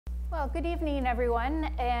Well, good evening, everyone,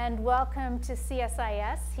 and welcome to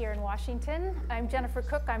CSIS here in Washington. I'm Jennifer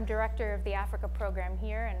Cook. I'm director of the Africa program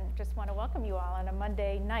here, and just want to welcome you all on a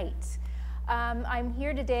Monday night. I'm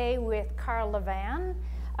here today with Carl LeVan.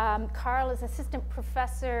 Carl is assistant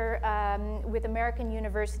professor with American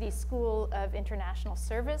University School of International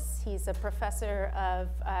Service. He's a professor of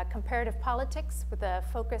comparative politics with a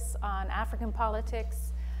focus on African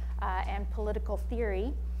politics and political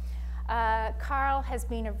theory. Carl has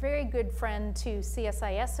been a very good friend to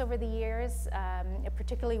CSIS over the years,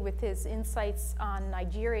 particularly with his insights on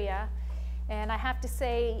Nigeria. And I have to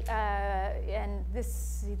say, and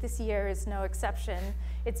this year is no exception,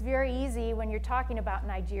 it's very easy when you're talking about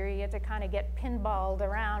Nigeria to kind of get pinballed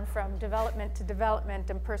around from development to development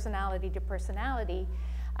and personality to personality.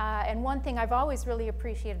 And one thing I've always really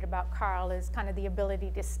appreciated about Carl is kind of the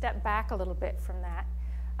ability to step back a little bit from that.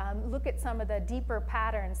 Look at some of the deeper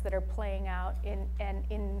patterns that are playing out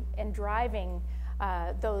in driving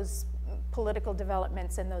those political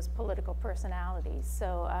developments and those political personalities.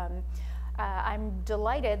 So I'm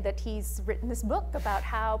delighted that he's written this book about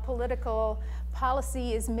how political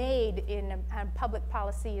policy is made and public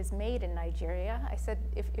policy is made in Nigeria. I said,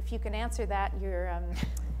 if you can answer that,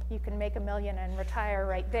 you can make $1 million and retire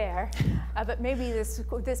right there. But maybe this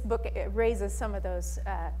book raises some of those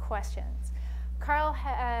questions. Carl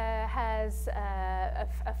has a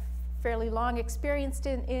fairly long experience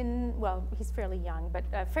well, he's fairly young, but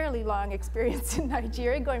a fairly long experience in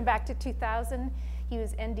Nigeria, going back to 2000. He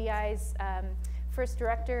was NDI's first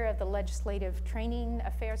director of the Legislative Training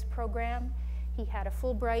Affairs Program. He had a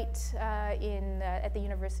Fulbright at the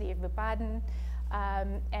University of Ibadan,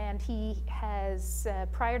 and he has,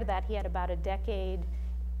 prior to that, he had about a decade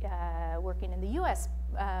working in the US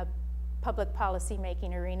public policy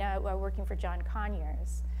making arena, working for John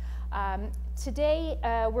Conyers. Today,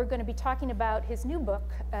 we're going to be talking about his new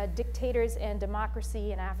book, Dictators and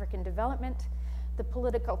Democracy in African Development, the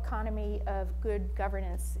Political Economy of Good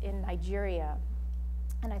Governance in Nigeria.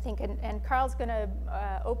 And I think, and Carl's going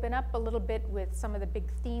to open up a little bit with some of the big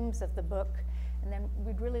themes of the book, and then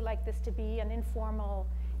we'd really like this to be an informal,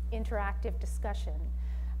 interactive discussion.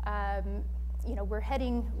 You know, we're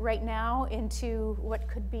heading right now into what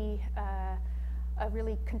could be a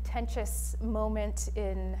really contentious moment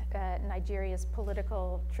in Nigeria's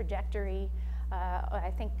political trajectory.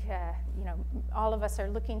 I think, you know, all of us are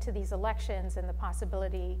looking to these elections and the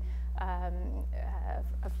possibility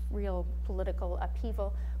of real political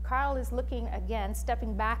upheaval. Carl is looking, again,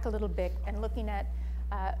 stepping back a little bit and looking at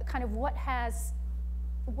kind of what has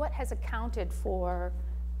accounted for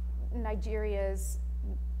Nigeria's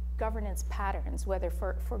governance patterns, whether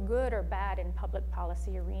for good or bad in public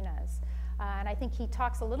policy arenas. And I think he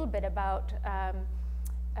talks a little bit about,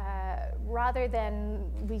 rather than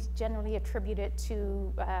we generally attribute it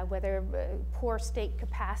to whether poor state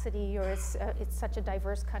capacity or it's such a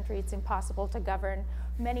diverse country, it's impossible to govern,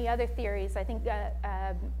 many other theories, I think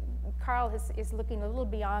Carl is looking a little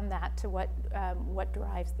beyond that to what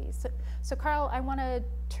drives these. So Carl, I want to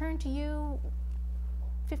turn to you,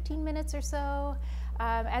 15 minutes or so,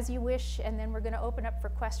 as you wish, and then we're going to open up for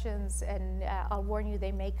questions, and I'll warn you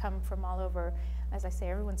they may come from all over. As I say,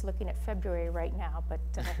 everyone's looking at February right now, but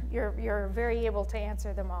you're very able to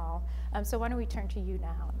answer them all. So why don't we turn to you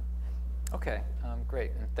now? Okay,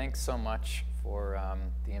 great, and thanks so much for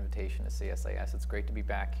the invitation to CSIS. It's great to be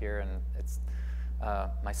back here, and it's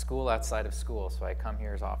my school outside of school, so I come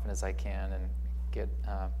here as often as I can and get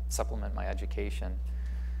supplement my education.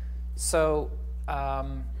 So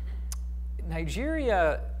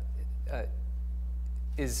Nigeria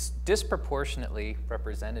is disproportionately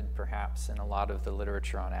represented, perhaps, in a lot of the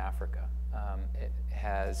literature on Africa. It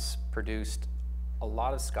has produced a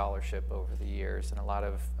lot of scholarship over the years, and a lot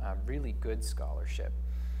of really good scholarship.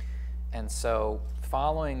 And so,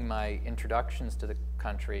 following my introductions to the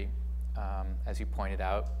country, as you pointed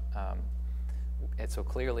out, and so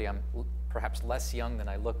clearly I'm perhaps less young than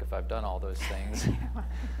I look if I've done all those things.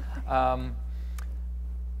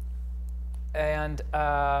 And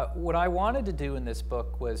what I wanted to do in this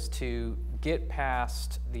book was to get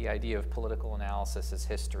past the idea of political analysis as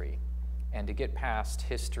history, and to get past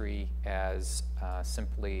history as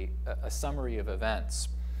simply a summary of events.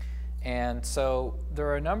 And so there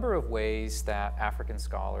are a number of ways that African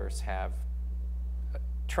scholars have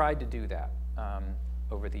tried to do that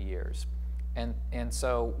over the years. And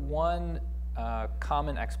so one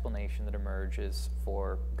common explanation that emerges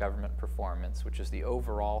for government performance, which is the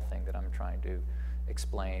overall thing that I'm trying to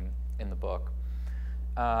explain in the book,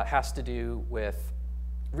 has to do with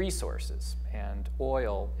resources, and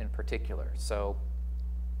oil in particular. So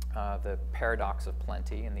the paradox of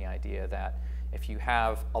plenty, and the idea that If you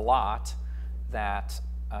have a lot, that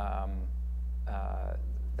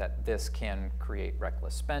that this can create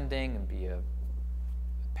reckless spending and be a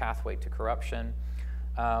pathway to corruption.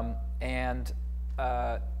 Adam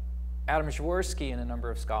Jaworski and a number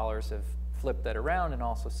of scholars have flipped that around and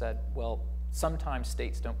also said, well, sometimes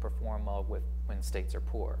states don't perform well when states are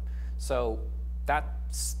poor. So that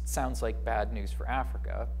sounds like bad news for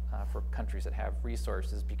Africa, for countries that have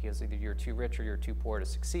resources, because either you're too rich or you're too poor to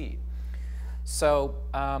succeed. So,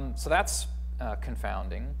 so that's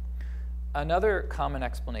confounding. Another common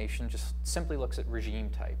explanation just simply looks at regime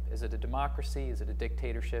type. Is it a democracy? Is it a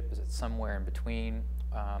dictatorship? Is it somewhere in between?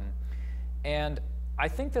 And I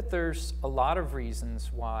think that there's a lot of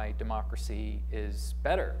reasons why democracy is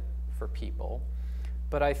better for people,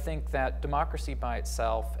 but I think that democracy by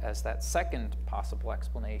itself, as that second possible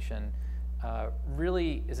explanation,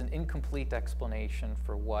 really is an incomplete explanation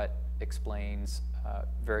for what explains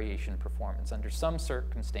variation in performance. Under some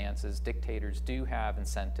circumstances, dictators do have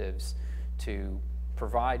incentives to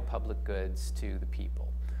provide public goods to the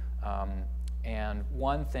people. And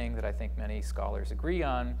one thing that I think many scholars agree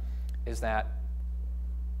on is that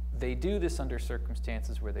they do this under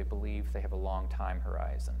circumstances where they believe they have a long time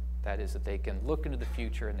horizon. That is, that they can look into the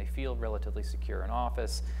future and they feel relatively secure in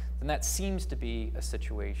office. And that seems to be a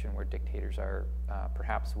situation where dictators are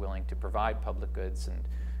perhaps willing to provide public goods and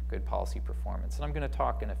good policy performance. And I'm going to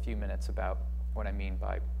talk in a few minutes about what I mean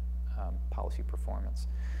by policy performance.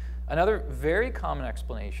 Another very common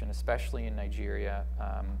explanation, especially in Nigeria,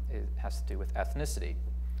 it has to do with ethnicity.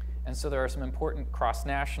 And so there are some important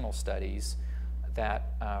cross-national studies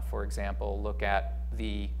that, for example, look at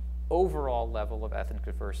the overall level of ethnic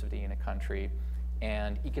diversity in a country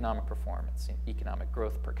and economic performance, economic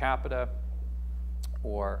growth per capita,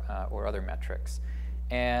 or other metrics.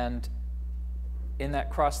 And in that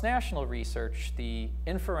cross-national research, the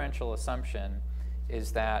inferential assumption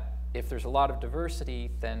is that if there's a lot of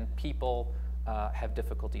diversity, then people have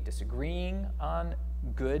difficulty disagreeing on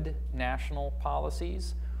good national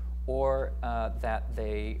policies, or that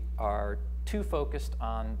they are too focused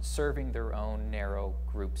on serving their own narrow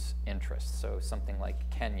group's interests. So something like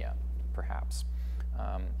Kenya, perhaps,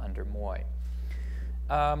 under Moi.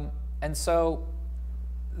 And so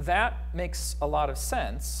that makes a lot of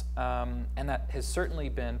sense, and that has certainly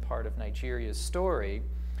been part of Nigeria's story.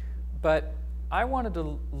 But I wanted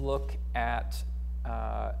to look at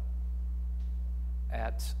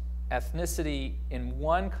ethnicity in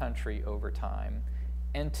one country over time,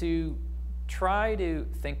 and to try to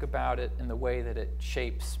think about it in the way that it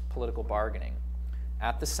shapes political bargaining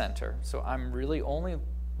at the center. So I'm really only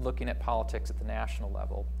looking at politics at the national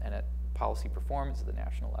level and at policy performance at the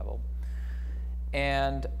national level.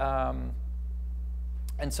 And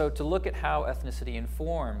so to look at how ethnicity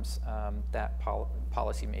informs that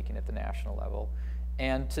policy making at the national level,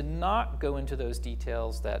 and to not go into those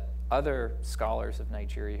details that other scholars of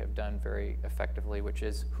Nigeria have done very effectively, which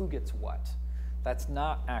is who gets what. That's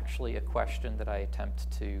not actually a question that I attempt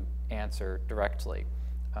to answer directly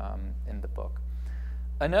in the book.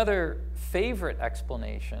 Another favorite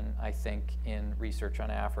explanation, I think, in research on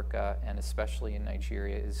Africa, and especially in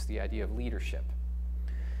Nigeria, is the idea of leadership.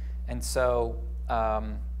 And so,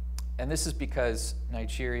 and this is because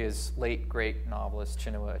Nigeria's late great novelist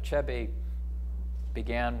Chinua Achebe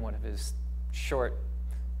began one of his short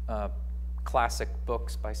classic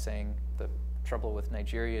books by saying the trouble with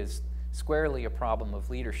Nigeria is squarely a problem of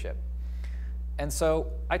leadership. And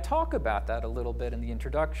so I talk about that a little bit in the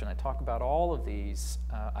introduction. I talk about all of these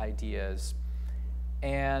ideas.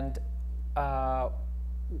 And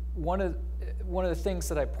one of the things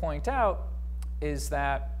that I point out is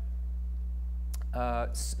that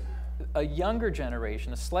a younger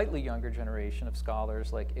generation, a slightly younger generation of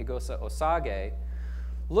scholars like Igosa Osage,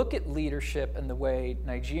 look at leadership in the way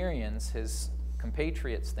Nigerians, his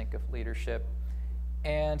compatriots, think of leadership.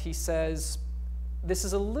 And he says, this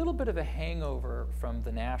is a little bit of a hangover from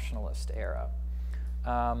the nationalist era,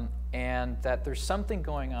 and that there's something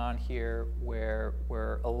going on here where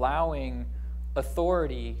we're allowing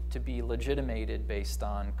authority to be legitimated based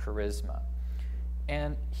on charisma.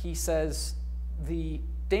 And he says, the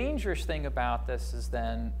dangerous thing about this is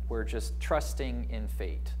then we're just trusting in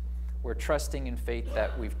fate. We're trusting in fate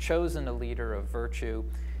that we've chosen a leader of virtue,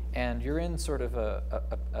 and you're in sort of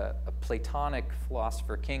a Platonic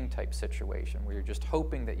philosopher king type situation where you're just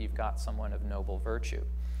hoping that you've got someone of noble virtue.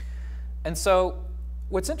 And so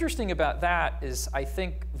what's interesting about that is I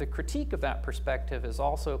think the critique of that perspective has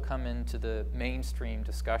also come into the mainstream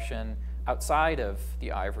discussion outside of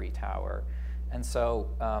the ivory tower. And so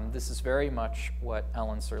this is very much what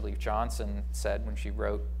Ellen Sirleaf Johnson said when she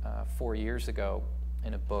wrote 4 years ago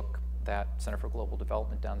in a book that Center for Global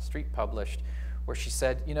Development down the street published, where she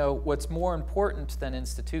said, you know, what's more important than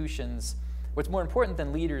institutions, what's more important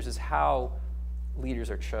than leaders is how leaders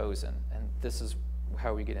are chosen, and this is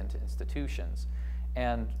how we get into institutions.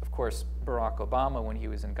 And of course, Barack Obama, when he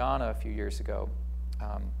was in Ghana a few years ago,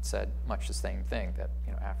 said much the same thing, that,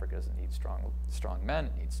 you know, Africa doesn't need strong men,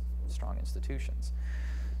 it needs strong institutions.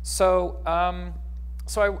 So,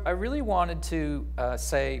 I really wanted to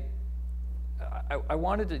say, I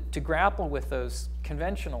wanted to grapple with those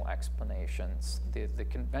conventional explanations, the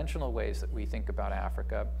conventional ways that we think about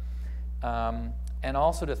Africa, and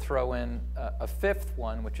also to throw in a fifth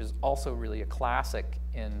one, which is also really a classic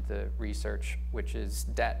in the research, which is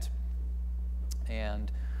debt.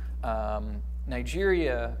 And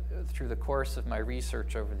Nigeria, through the course of my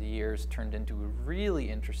research over the years, turned into a really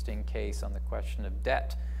interesting case on the question of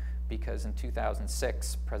debt, because in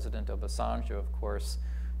 2006, President Obasanjo, of course,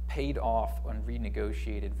 paid off and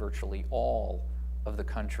renegotiated virtually all of the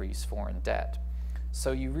country's foreign debt.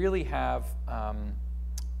 So you really have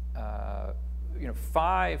you know,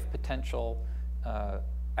 5 potential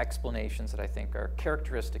explanations that I think are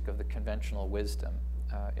characteristic of the conventional wisdom,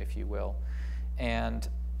 if you will. And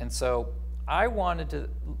so I wanted to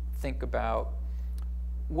think about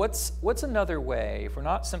what's another way, if we're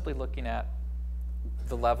not simply looking at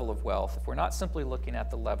the level of wealth, if we're not simply looking at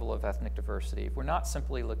the level of ethnic diversity, if we're not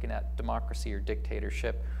simply looking at democracy or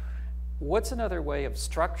dictatorship, what's another way of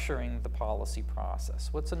structuring the policy process?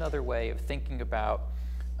 What's another way of thinking about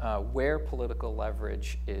where political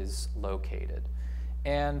leverage is located?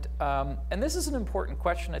 And this is an important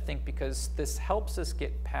question, I think, because this helps us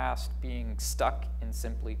get past being stuck in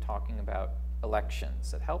simply talking about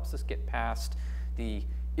elections. It helps us get past the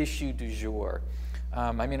issue du jour.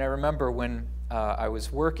 I mean, I remember when I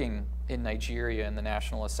was working in Nigeria in the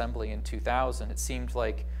National Assembly in 2000, it seemed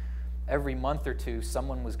like every month or two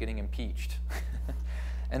someone was getting impeached.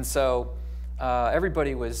 And so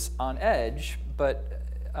everybody was on edge, but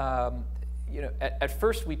you know, at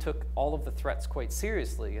first we took all of the threats quite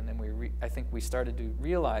seriously, and then I think we started to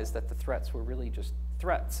realize that the threats were really just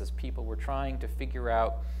threats, as people were trying to figure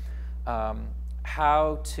out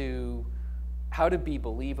how to be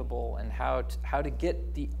believable and how to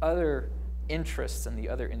get the other interests and the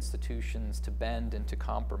other institutions to bend and to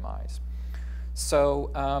compromise.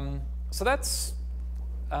 So so that's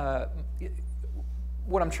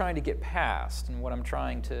what I'm trying to get past, and what I'm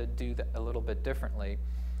trying to do a little bit differently.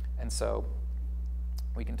 And so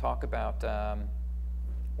we can talk about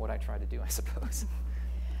what I try to do, I suppose.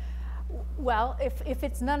 Well, if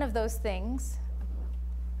it's none of those things,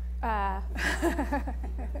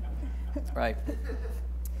 Right.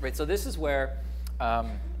 So this is where, I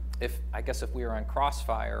guess if we were on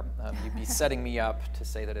Crossfire, you'd be setting me up to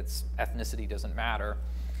say that ethnicity doesn't matter,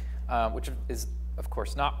 which is, of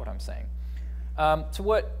course, not what I'm saying. So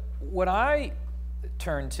what I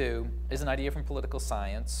turn to is an idea from political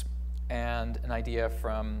science and an idea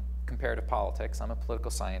from comparative politics. I'm a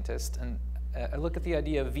political scientist, and I look at the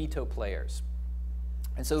idea of veto players.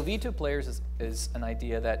 And so veto players is an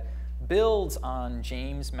idea that builds on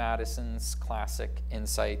James Madison's classic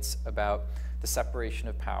insights about the separation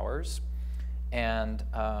of powers and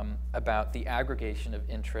about the aggregation of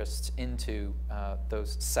interests into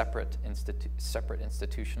those separate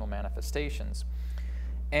institutional manifestations.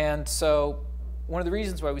 And so one of the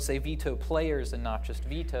reasons why we say veto players and not just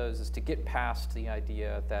vetoes is to get past the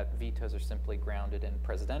idea that vetoes are simply grounded in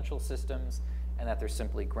presidential systems and that they're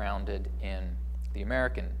simply grounded in the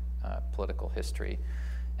American political history.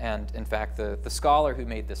 And in fact, the scholar who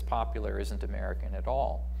made this popular isn't American at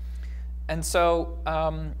all. And so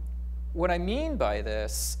what I mean by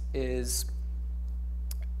this is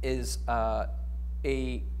an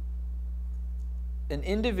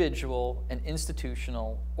individual, an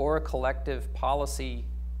institutional, or a collective policy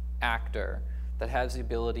actor that has the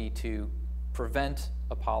ability to prevent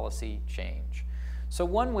a policy change. So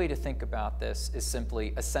one way to think about this is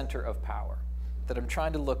simply a center of power, that I'm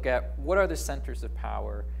trying to look at what are the centers of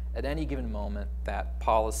power at any given moment that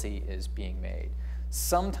policy is being made.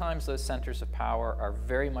 Sometimes those centers of power are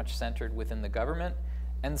very much centered within the government,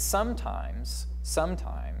 and sometimes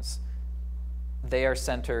they are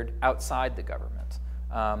centered outside the government.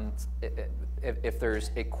 If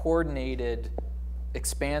there's a coordinated,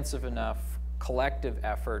 expansive enough collective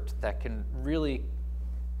effort that can really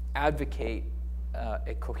advocate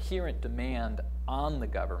a coherent demand on the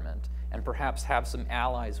government and perhaps have some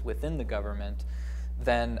allies within the government,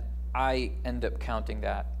 then I end up counting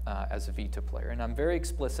that as a veto player. And I'm very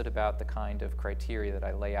explicit about the kind of criteria that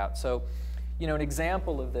I lay out. So, you know, an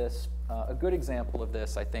example of this, a good example of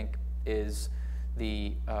this, I think, is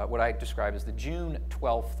what I describe as the June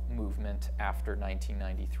 12th movement after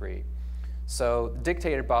 1993. So the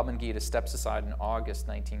dictator Babangida steps aside in August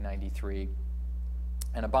 1993,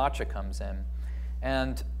 and Abacha comes in.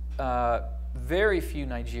 And very few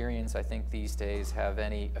Nigerians, I think, these days have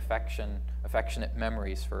any affectionate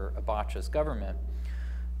memories for Abacha's government.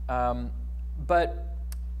 But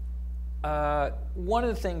one of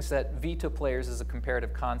the things that veto players as a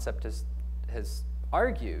comparative concept has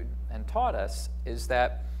argued and taught us is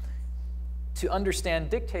that to understand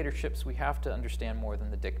dictatorships, we have to understand more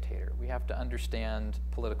than the dictator. We have to understand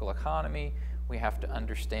political economy. We have to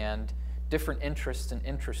understand different interests and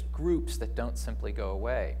interest groups that don't simply go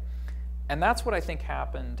away. And that's what I think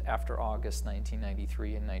happened after August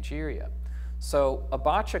 1993 in Nigeria. So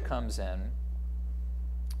Abacha comes in,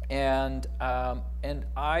 and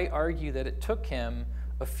I argue that it took him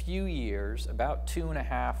a few years, about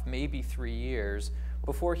 2.5, maybe 3 years,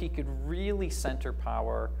 before he could really center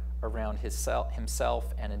power around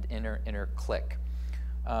himself and an inner clique.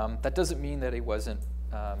 That doesn't mean that he wasn't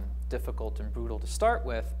difficult and brutal to start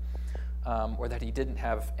with, or that he didn't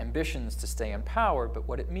have ambitions to stay in power, but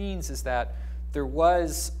what it means is that there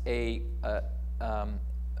was a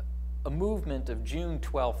movement of June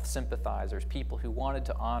 12th sympathizers, people who wanted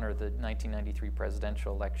to honor the 1993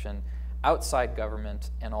 presidential election outside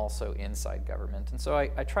government and also inside government. And so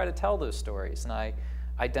I try to tell those stories, and I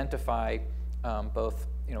identify both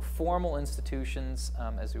formal institutions,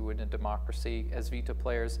 as we would in a democracy, as veto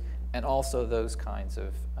players, and also those kinds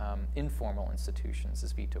of informal institutions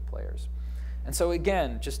as veto players. And so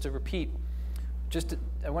again, just to repeat,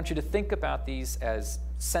 I want you to think about these as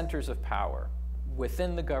centers of power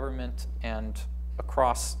within the government and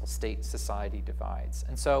across state society divides.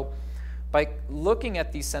 And so by looking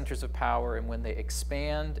at these centers of power and when they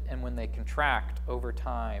expand and when they contract over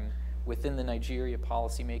time within the Nigeria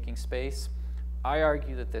policymaking space, I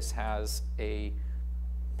argue that this has a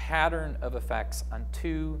pattern of effects on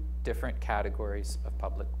two different categories of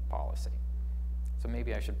public policy. So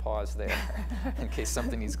maybe I should pause there in case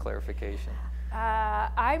something needs clarification.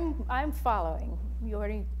 I'm following. You're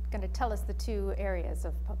already going to tell us the two areas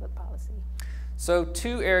of public policy. So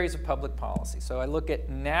two areas of public policy. So I look at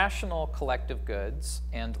national collective goods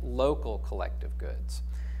and local collective goods.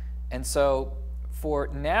 And so for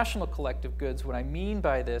national collective goods, what I mean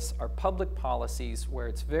by this are public policies where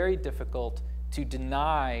it's very difficult to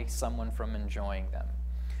deny someone from enjoying them.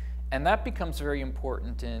 And that becomes very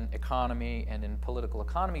important in economy and in political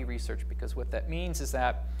economy research, because what that means is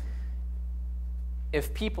that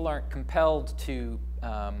if people aren't compelled to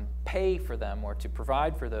pay for them or to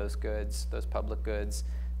provide for those goods, those public goods,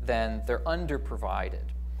 then they're under-provided.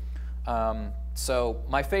 So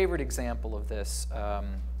my favorite example of this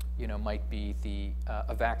might be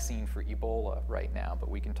a vaccine for Ebola right now, but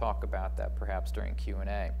we can talk about that perhaps during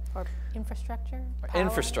Q&A. Or infrastructure? Power?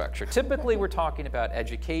 Infrastructure. Typically we're talking about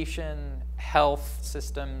education, health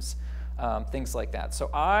systems, things like that. So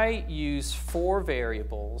I use 4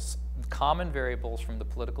 variables, common variables from the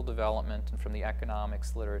political development and from the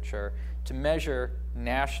economics literature to measure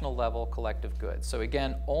national level collective goods. So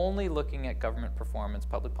again, only looking at government performance,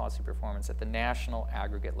 public policy performance at the national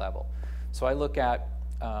aggregate level. So I look at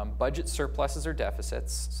budget surpluses or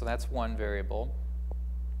deficits, so that's one variable.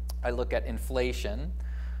 I look at inflation,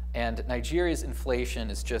 and Nigeria's inflation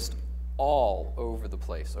is just all over the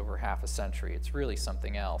place over half a century. It's really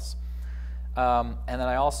something else. And then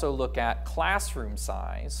I also look at classroom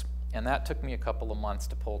size, and that took me a couple of months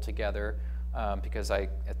to pull together because at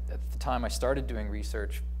the time I started doing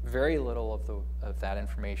research, very little of that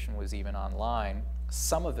information was even online.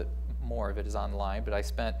 Some of it, more of it is online, but I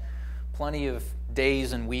spent plenty of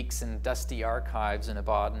days and weeks in dusty archives in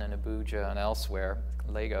Ibadan and Abuja and elsewhere,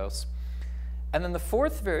 Lagos. And then the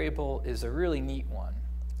 4th variable is a really neat one.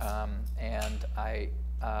 And I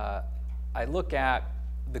look at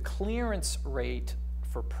the clearance rate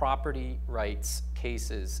for property rights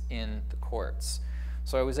cases in the courts.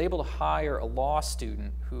 So I was able to hire a law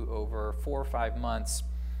student who over 4 or 5 months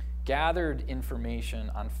gathered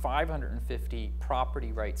information on 550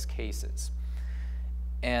 property rights cases.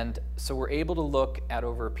 And so we're able to look at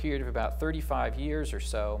over a period of about 35 years or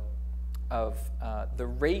so of the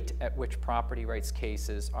rate at which property rights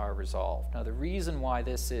cases are resolved. Now the reason why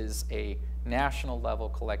this is a national level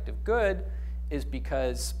collective good is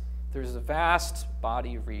because there's a vast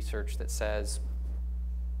body of research that says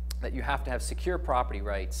that you have to have secure property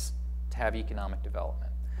rights to have economic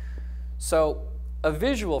development. So a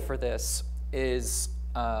visual for this is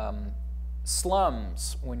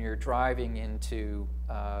slums when you're driving into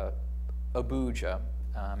Abuja,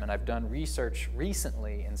 and I've done research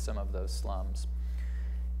recently in some of those slums.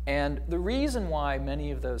 And the reason why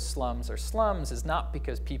many of those slums are slums is not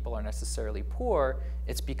because people are necessarily poor,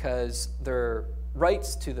 it's because their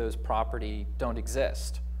rights to those property don't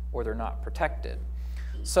exist, or they're not protected.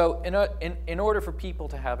 So in order for people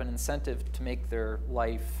to have an incentive to make their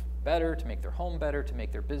life better, to make their home better, to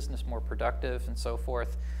make their business more productive and so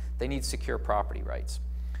forth, they need secure property rights.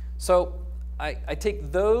 So I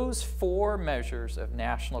take those 4 measures of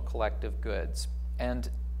national collective goods, and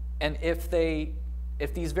if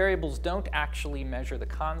these variables don't actually measure the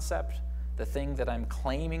concept, the thing that I'm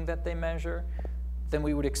claiming that they measure, then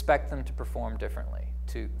we would expect them to perform differently.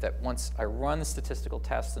 That once I run the statistical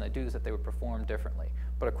tests and I do that, they would perform differently.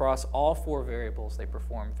 But across all 4 variables, they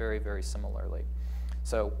perform very, very similarly.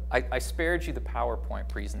 So I spared you the PowerPoint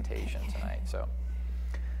presentation tonight. So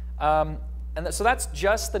that's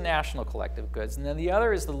just the national collective goods. And then the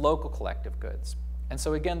other is the local collective goods. And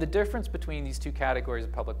so again, the difference between these 2 categories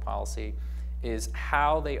of public policy is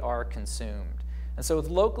how they are consumed. And so with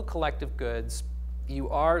local collective goods, you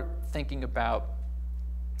are thinking about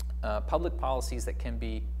public policies that can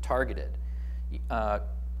be targeted,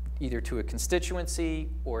 either to a constituency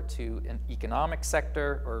or to an economic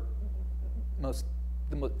sector, or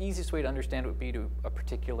the easiest way to understand it would be to a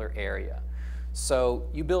particular area. So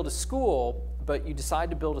you build a school, but you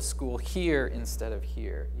decide to build a school here instead of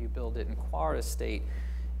here. You build it in Kwara State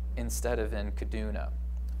instead of in Kaduna.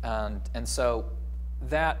 And so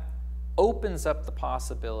that opens up the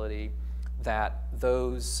possibility that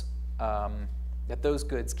those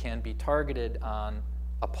goods can be targeted on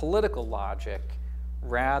a political logic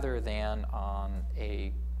rather than on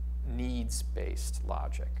a needs-based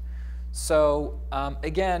logic. So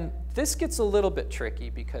again, this gets a little bit tricky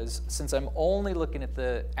because since I'm only looking at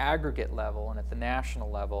the aggregate level and at the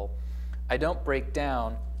national level, I don't break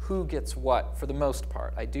down who gets what for the most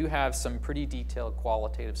part. I do have some pretty detailed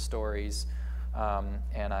qualitative stories,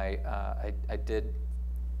 and I did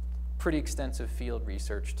pretty extensive field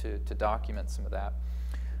research to document some of that.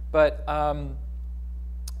 But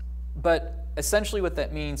essentially what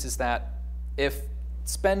that means is that if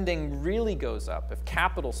spending really goes up, if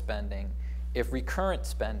capital spending, if recurrent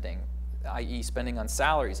spending, i.e. spending on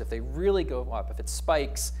salaries, if they really go up, if it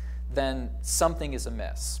spikes, then something is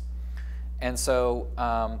amiss. And so,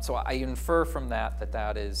 so I infer from that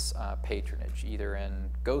that is patronage, either in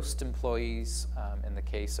ghost employees, in the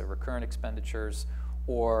case of recurrent expenditures,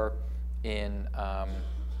 or in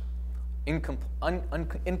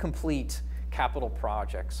incomplete capital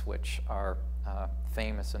projects, which are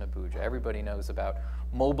famous in Abuja. Everybody knows about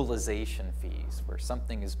mobilization fees, where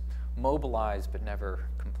something is mobilized but never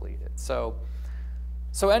completed. So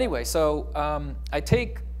anyway, I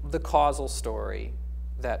take the causal story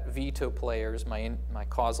that veto players, my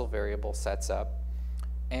causal variable, sets up,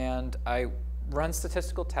 and I run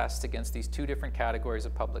statistical tests against these 2 different categories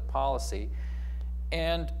of public policy.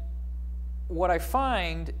 And what I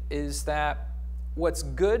find is that what's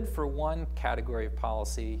good for one category of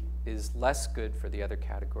policy is less good for the other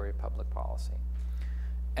category of public policy.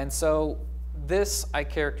 And so this I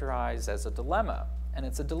characterize as a dilemma. And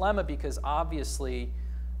it's a dilemma because obviously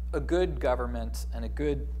a good government and a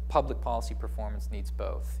good public policy performance needs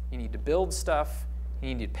both. You need to build stuff,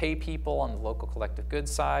 you need to pay people on the local collective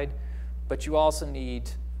goods side, but you also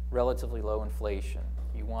need relatively low inflation.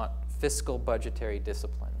 You want fiscal budgetary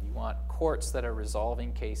discipline. You want courts that are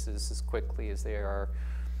resolving cases as quickly as they are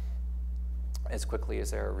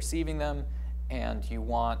receiving them, and you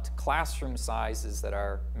want classroom sizes that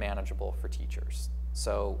are manageable for teachers.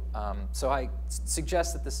 So I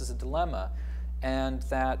suggest that this is a dilemma, and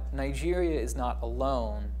that Nigeria is not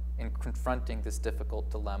alone in confronting this difficult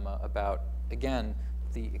dilemma about, again,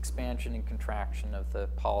 the expansion and contraction of the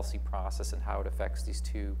policy process and how it affects these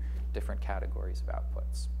 2 different categories of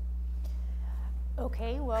outputs.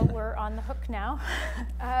 Okay, well, we're on the hook now.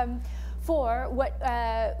 For what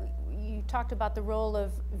you talked about, the role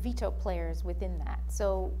of veto players within that.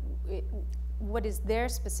 So what is their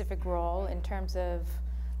specific role in terms of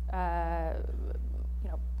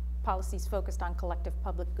policies focused on collective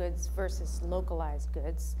public goods versus localized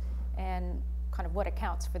goods, and kind of what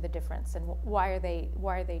accounts for the difference, and why are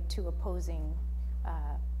they 2 opposing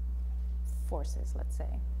forces, let's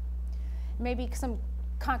say? Maybe some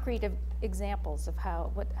concrete examples of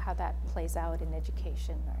how that plays out in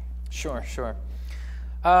education. Sure.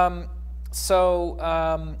 The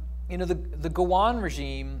Gowon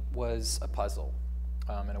regime was a puzzle.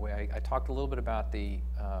 In a way, I talked a little bit about the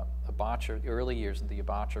Abacha, the early years of the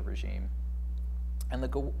Abacha regime. And the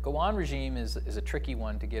Gowon regime is a tricky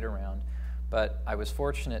one to get around, but I was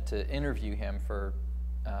fortunate to interview him for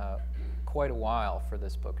quite a while for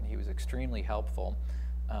this book, and he was extremely helpful.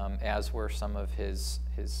 as were some of his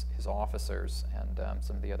officers and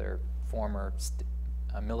some of the other former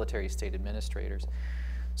military state administrators.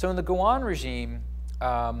 So in the Gowon regime,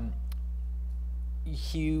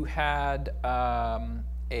 you had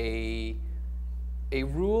a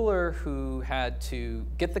ruler who had to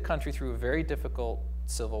get the country through a very difficult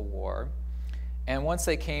civil war. And once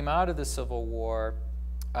they came out of the Civil War,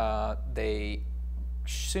 they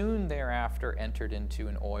soon thereafter entered into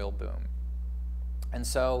an oil boom. And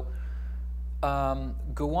so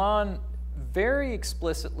Gowon very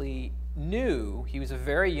explicitly knew, he was a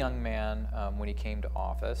very young man when he came to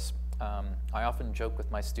office. I often joke with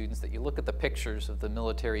my students that you look at the pictures of the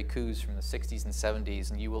military coups from the 60s and 70s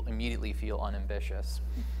and you will immediately feel unambitious.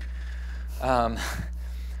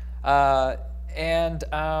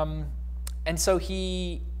 And so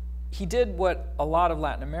he did what a lot of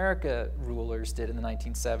Latin America rulers did in the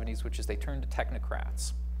 1970s, which is they turned to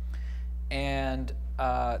technocrats. And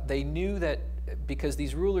they knew that, because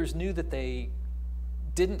these rulers knew that they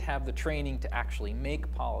didn't have the training to actually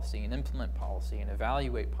make policy and implement policy and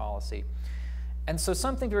evaluate policy. And so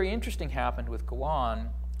something very interesting happened with Gowon,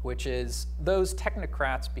 which is those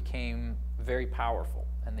technocrats became very powerful.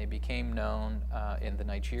 And they became known in the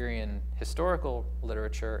Nigerian historical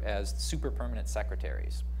literature as super permanent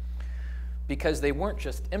secretaries, because they weren't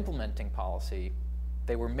just implementing policy,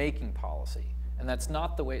 they were making policy. And that's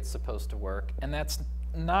not the way it's supposed to work, and that's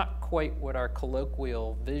not quite what our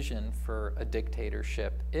colloquial vision for a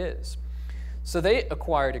dictatorship is. So they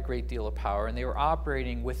acquired a great deal of power, and they were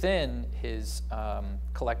operating within his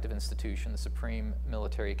collective institution, the Supreme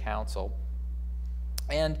Military Council.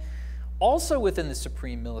 And also within the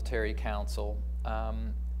Supreme Military Council,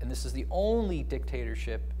 and this is the only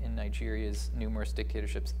dictatorship in Nigeria's numerous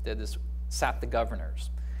dictatorships that did this, sat the governors.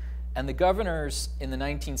 And the governors in the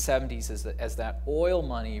 1970s, as that oil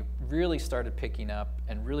money really started picking up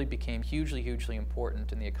and really became hugely, hugely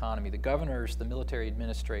important in the economy, the governors, the military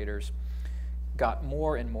administrators, got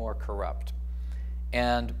more and more corrupt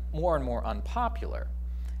and more unpopular.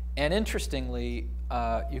 And interestingly,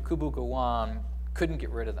 Yakubu Gowon couldn't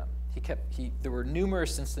get rid of them. There were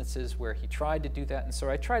numerous instances where he tried to do that, and so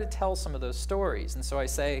I try to tell some of those stories. And so I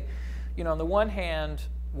say, you know, on the one hand,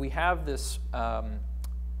 we have this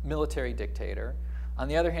military dictator. On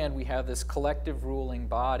the other hand, we have this collective ruling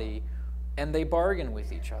body, and they bargain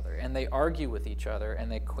with each other, and they argue with each other,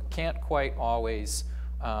 and they can't quite always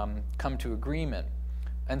come to agreement.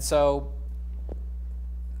 And so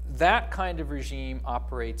that kind of regime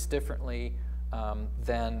operates differently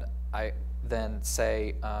than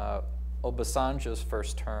say, Obasanjo's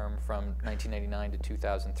first term from 1999 to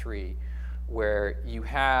 2003, where you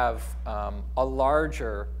have a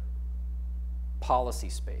larger policy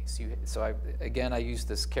space. So again, I use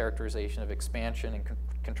this characterization of expansion and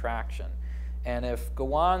contraction. And if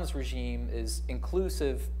Gowon's regime is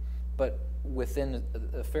inclusive, but within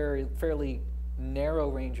a fairly narrow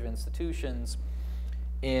range of institutions,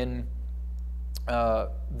 in the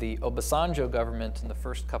Obasanjo government in the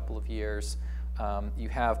first couple of years, you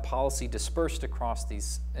have policy dispersed across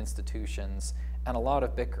these institutions and a lot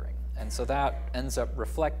of bickering. And so that ends up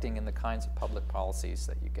reflecting in the kinds of public policies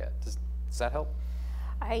that you get. Does that help?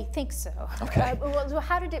 I think so. Okay. Well,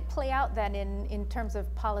 how did it play out then in terms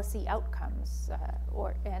of policy outcomes?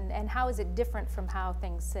 And how is it different from how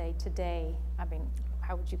things say today? I mean,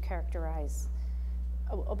 how would you characterize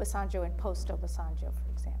Obasanjo and post-Obasanjo, for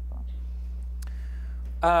example?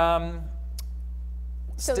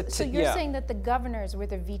 So you're saying that the governors were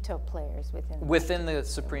the veto players within the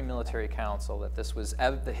Supreme Military Council, that this was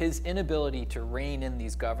his inability to rein in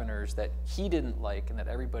these governors that he didn't like and that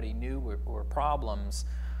everybody knew were problems,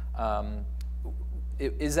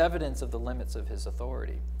 is evidence of the limits of his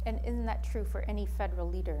authority. And isn't that true for any federal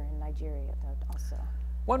leader in Nigeria, though, also?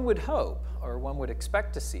 One would hope, or one would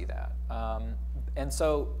expect to see that. And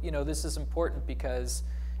so, you know, this is important because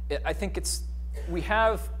I think we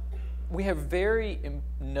have very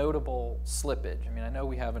notable slippage. I mean, I know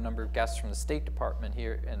we have a number of guests from the State Department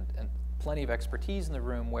here and plenty of expertise in the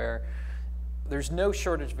room where there's no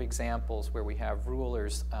shortage of examples where we have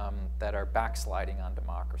rulers that are backsliding on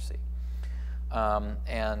democracy.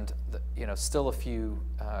 You know, still a few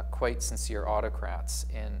quite sincere autocrats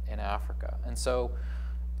in Africa. And so,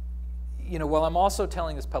 you know, while I'm also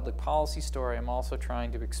telling this public policy story, I'm also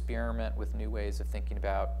trying to experiment with new ways of thinking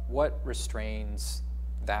about what restrains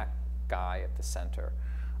that guy at the center.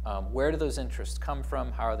 Where do those interests come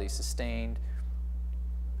from? How are they sustained?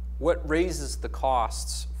 What raises the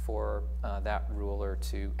costs for that ruler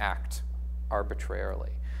to act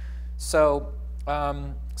arbitrarily? So,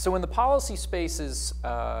 when the policy space is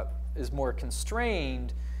more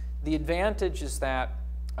constrained, the advantage is that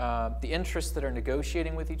the interests that are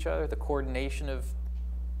negotiating with each other, the coordination of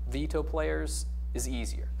veto players is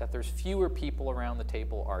easier, that there's fewer people around the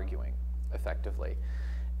table arguing effectively.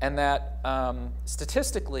 And that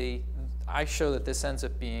statistically, I show that this ends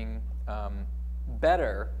up being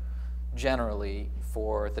better generally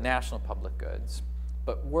for the national public goods,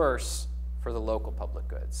 but worse for the local public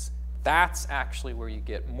goods. That's actually where you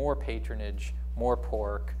get more patronage, more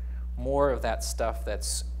pork, more of that stuff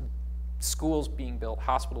that's schools being built,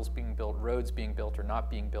 hospitals being built, roads being built or not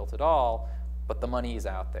being built at all, but the money is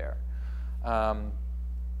out there. And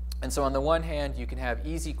so on the one hand, you can have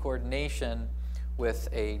easy coordination with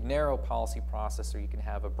a narrow policy process, or you can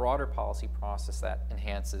have a broader policy process that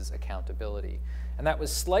enhances accountability. And that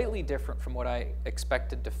was slightly different from what I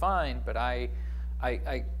expected to find, but I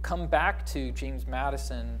come back to James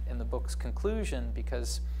Madison in the book's conclusion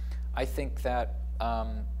because I think that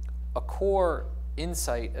a core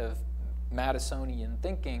insight of Madisonian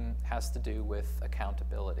thinking has to do with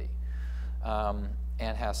accountability and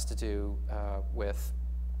has to do with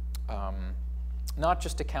not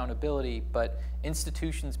just accountability, but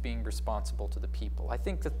institutions being responsible to the people. I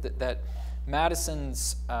think that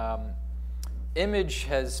Madison's image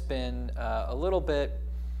has been a little bit,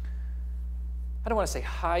 I don't want to say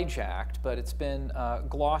hijacked, but it's been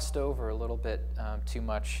glossed over a little bit too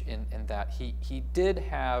much in that he did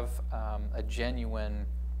have a genuine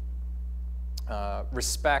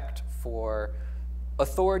respect for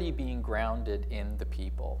authority being grounded in the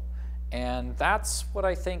people. And that's what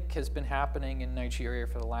I think has been happening in Nigeria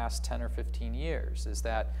for the last 10 or 15 years, is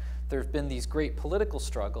that there have been these great political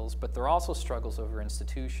struggles, but there are also struggles over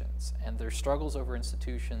institutions. And there are struggles over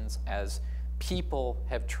institutions as people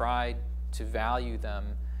have tried to value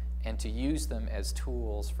them and to use them as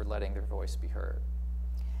tools for letting their voice be heard.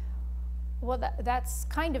 Well, that's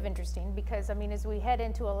kind of interesting because, I mean, as we head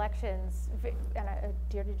into elections, and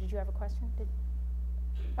Deirdre, did you have a question?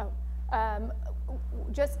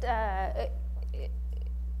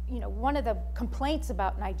 You know, one of the complaints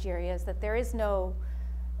about Nigeria is that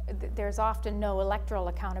there's often no electoral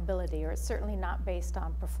accountability, or it's certainly not based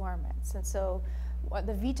on performance. And so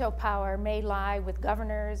the veto power may lie with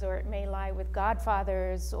governors, or it may lie with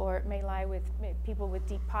godfathers, or it may lie with people with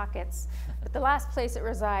deep pockets. But the last place it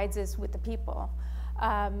resides is with the people.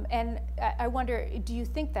 And I wonder, do you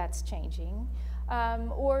think that's changing?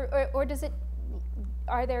 Or does it,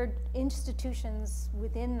 are there institutions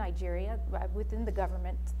within Nigeria, within the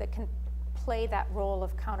government, that can play that role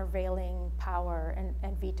of countervailing power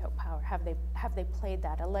and veto power? Have they played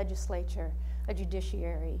that? A legislature, a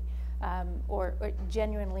judiciary, or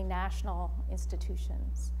genuinely national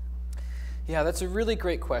institutions? Yeah, that's a really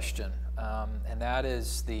great question, and that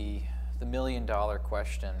is the million-dollar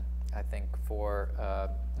question, I think, for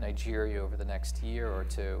Nigeria over the next year or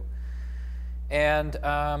two. And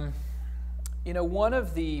you know, one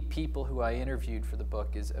of the people who I interviewed for the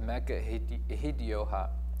book is Emeka Ihedioha,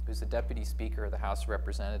 who's the Deputy Speaker of the House of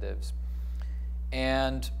Representatives.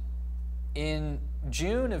 And in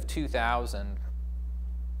June of 2000,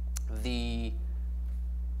 the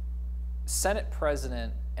Senate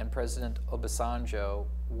President and President Obasanjo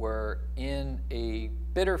were in a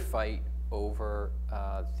bitter fight over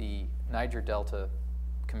the Niger Delta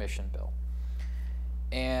Commission bill.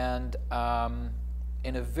 And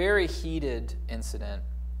in a very heated incident,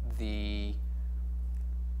 the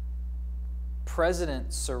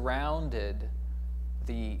president surrounded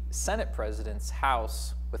the Senate president's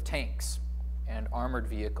house with tanks and armored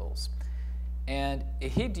vehicles. And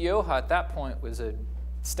Ihedioha at that point was a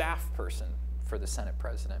staff person for the Senate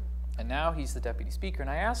president. And now he's the deputy speaker. And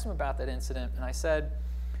I asked him about that incident, and I said,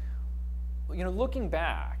 you know, looking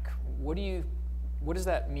back, what does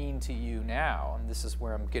that mean to you now? And this is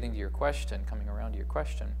where I'm getting to your question, coming around to your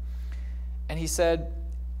question. And he said,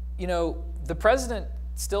 you know, the president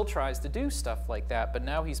still tries to do stuff like that, but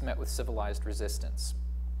now he's met with civilized resistance.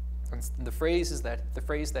 And the phrase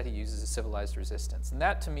that he uses is civilized resistance. And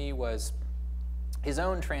that to me was his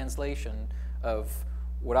own translation of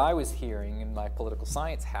what I was hearing in my political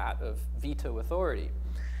science hat of veto authority.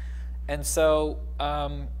 And so,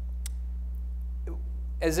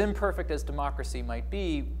 as imperfect as democracy might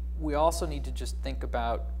be, we also need to just think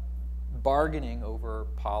about bargaining over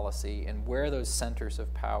policy and where those centers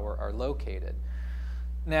of power are located.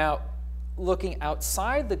 Now, looking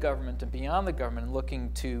outside the government and beyond the government, and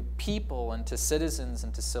looking to people and to citizens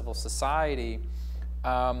and to civil society,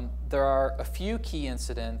 there are a few key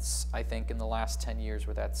incidents, I think, in the last 10 years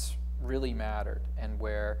where that's really mattered, and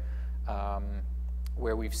where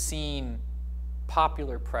we've seen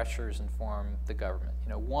popular pressures inform the government. You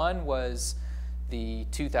know, one was the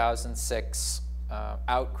 2006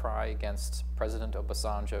 outcry against President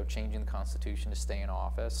Obasanjo changing the Constitution to stay in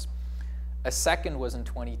office. A second was in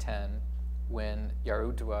 2010 when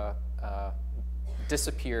Yar'Adua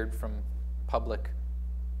disappeared from public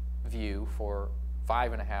view for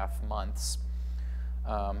 5.5 months,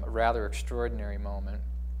 a rather extraordinary moment,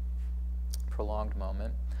 prolonged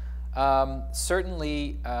moment.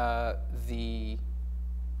 Certainly the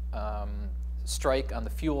strike on the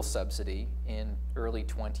fuel subsidy in early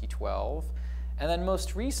 2012, and then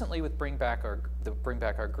most recently with the Bring Back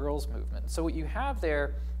Our Girls movement. So what you have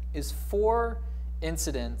there is 4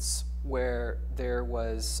 incidents where there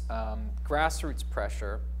was grassroots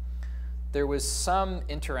pressure, there was some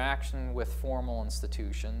interaction with formal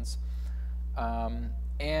institutions,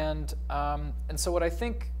 and so what I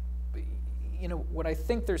think, what I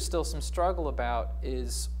think there's still some struggle about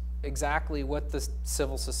is exactly what the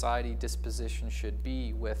civil society disposition should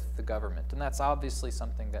be with the government. And that's obviously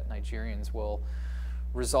something that Nigerians will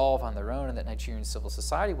resolve on their own and that Nigerian civil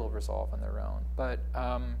society will resolve on their own. But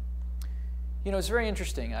it's very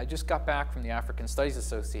interesting. I just got back from the African Studies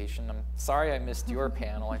Association. I'm sorry I missed your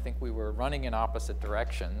panel. I think we were running in opposite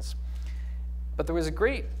directions. But there was a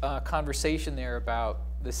great conversation there about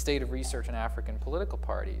the state of research in African political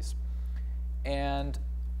parties. And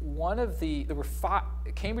there were 5,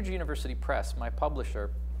 Cambridge University Press, my publisher,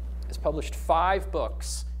 has published 5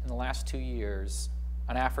 books in the last 2 years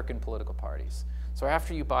on African political parties. So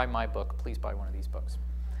after you buy my book, please buy one of these books.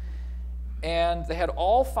 And they had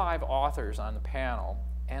all 5 authors on the panel,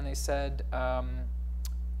 and they said, so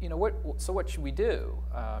what should we do?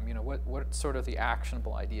 What sort of the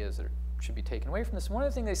actionable ideas that should be taken away from this? And one of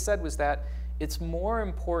the things they said was that it's more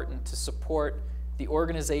important to support the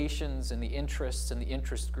organizations and the interests and the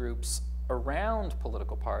interest groups around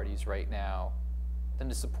political parties right now than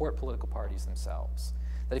to support political parties themselves.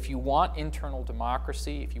 That if you want internal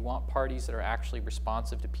democracy, if you want parties that are actually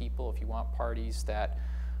responsive to people, if you want parties that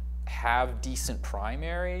have decent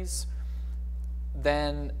primaries,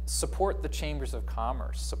 then support the chambers of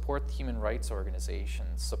commerce, support the human rights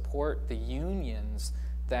organizations, support the unions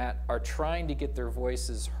that are trying to get their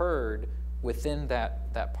voices heard within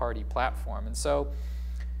that party platform. And so,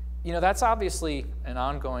 that's obviously an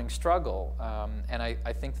ongoing struggle, and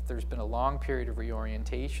I think that there's been a long period of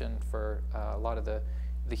reorientation for a lot of the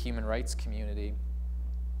human rights community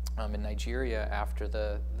in Nigeria after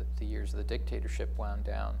the years of the dictatorship wound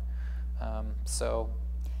down. So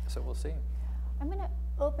we'll see. I'm going to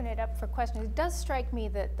open it up for questions. It does strike me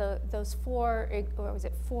that those 4, or was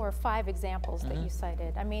it 4 or 5 examples that you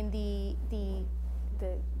cited, I mean, the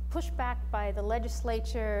pushback by the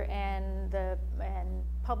legislature and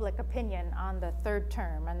public opinion on the 3rd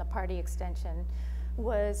term and the party extension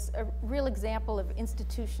was a real example of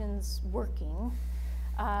institutions working,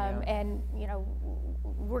 and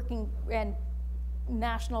working, and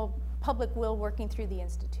national public will working through the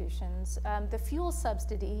institutions. The fuel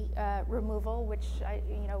subsidy removal, which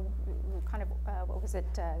kind of what was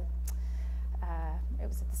it? It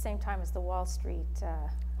was at the same time as the Wall Street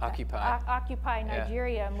Occupy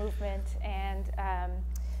Nigeria movement, and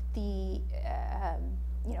the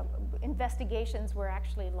investigations were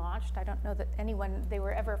actually launched. I don't know that they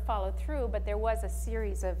were ever followed through, but there was a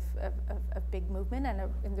series of big movement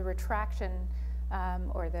and the retraction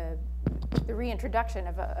or the reintroduction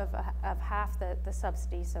of half the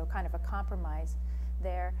subsidy, so kind of a compromise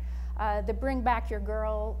there. The Bring Back Your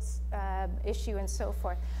Girls issue and so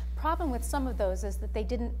forth. Problem with some of those is that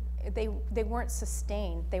they weren't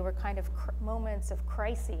sustained. They were kind of moments of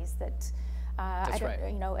crises that That's right.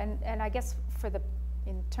 And I guess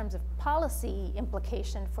in terms of policy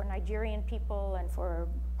implication for Nigerian people and for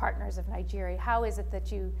partners of Nigeria, how is it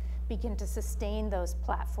that you begin to sustain those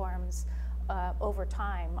platforms over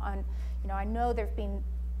time? I know there've been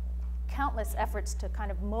countless efforts to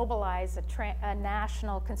kind of mobilize a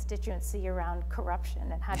national constituency around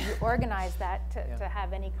corruption, and how do you organize that to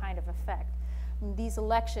have any kind of effect? These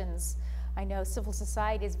elections, I know civil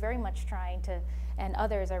society is very much trying to, and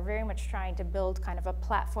others are very much trying to build kind of a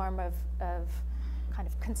platform of kind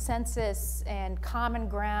of consensus and common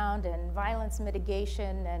ground and violence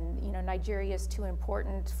mitigation, and Nigeria is too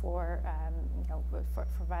important for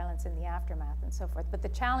violence in the aftermath and so forth. But the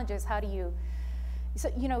challenge is, how do you, so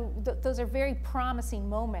those are very promising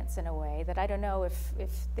moments in a way that I don't know if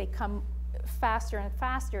they come faster and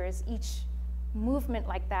faster as each movement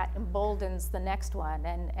like that emboldens the next one,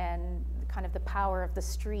 and kind of the power of the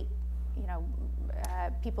street,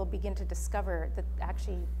 people begin to discover that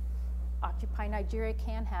actually Occupy Nigeria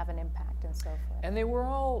can have an impact and so forth. And they were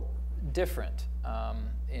all different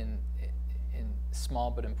in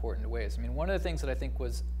small but important ways. I mean, one of the things that I think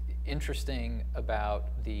was interesting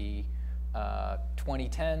about the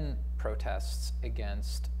 2010 protests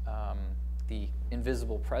against the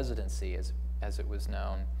invisible presidency, as it was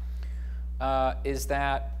known, is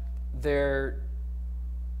that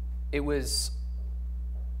it was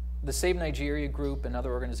the Save Nigeria group and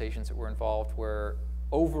other organizations that were involved were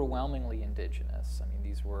overwhelmingly indigenous. I mean,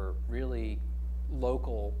 these were really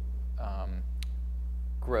local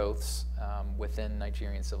growths within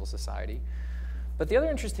Nigerian civil society. But the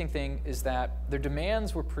other interesting thing is that their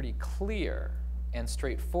demands were pretty clear and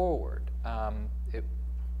straightforward.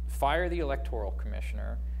 Fire the electoral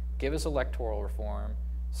commissioner, give us electoral reform,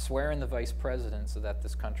 swear in the vice president so that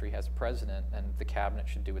this country has a president and the cabinet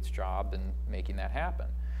should do its job in making that happen.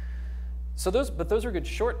 So those are good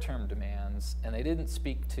short-term demands, and they didn't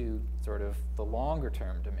speak to sort of the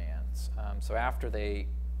longer-term demands. So after they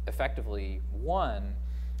effectively won,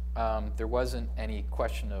 there wasn't any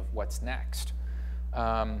question of what's next.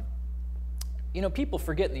 You know, people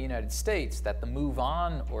forget in the United States that the Move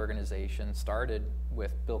On organization started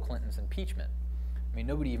with Bill Clinton's impeachment. I mean,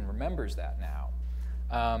 nobody even remembers that now.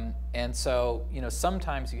 And so, you know,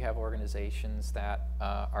 sometimes you have organizations that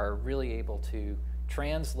are really able to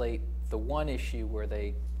translate the one issue where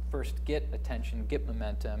they first get attention, get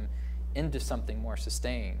momentum, into something more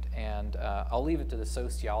sustained. And I'll leave it to the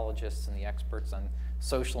sociologists and the experts on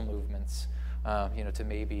social movements, you know, to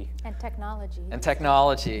maybe... And technology. And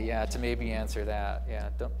technology, yeah, to maybe answer that. Yeah,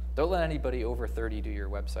 don't let anybody over 30 do your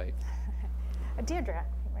website. Deirdre.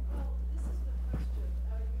 Well, this is the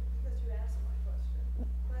question, because you asked my question.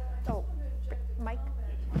 But I just want to inject a Mike? comment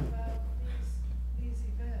about these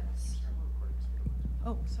events.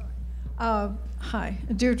 Oh, sorry. Hi,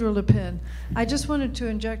 Deirdre LePin. I just wanted to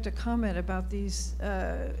inject a comment about these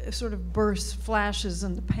sort of bursts, flashes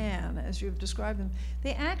in the pan, as you've described them.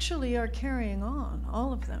 They actually are carrying on,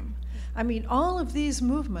 all of them. I mean, all of these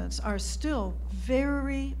movements are still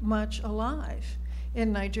very much alive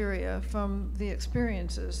in Nigeria from the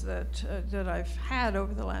experiences that I've had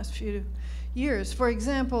over the last few years. For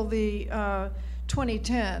example, the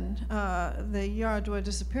 2010, the Yaradua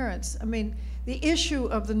disappearance. I mean, the issue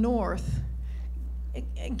of the North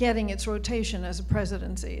getting its rotation as a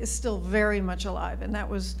presidency is still very much alive, and that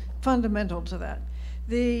was fundamental to that.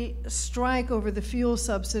 The strike over the fuel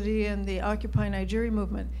subsidy and the Occupy Nigeria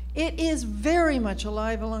movement, it is very much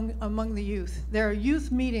alive among the youth. There are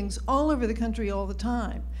youth meetings all over the country all the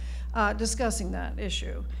time discussing that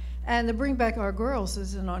issue. And the Bring Back Our Girls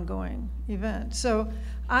is an ongoing event. So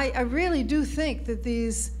I really do think that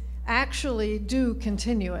these actually do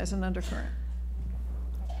continue as an undercurrent.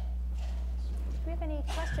 Do we have any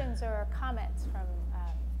questions or comments from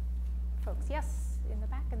folks? Yes, in the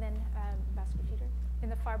back, and then Ambassador Peter. In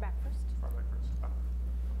the far back first.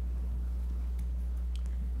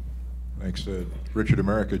 Thanks. Richard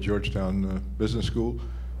America, Georgetown Business School.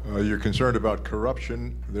 You're concerned about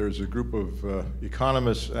corruption. There's a group of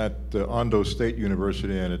economists at Ondo State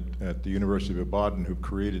University and at the University of Ibadan who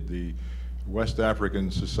created the West African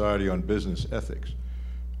Society on Business Ethics.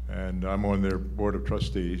 And I'm on their board of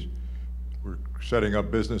trustees. We're setting up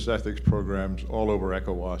business ethics programs all over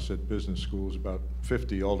ECOWAS at business schools, about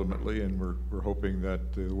 50 ultimately, and we're hoping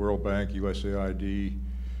that the World Bank, USAID,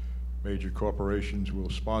 major corporations will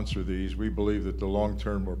sponsor these. We believe that the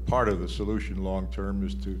long-term, or part of the solution long-term,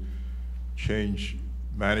 is to change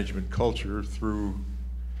management culture through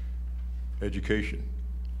education,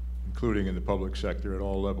 including in the public sector at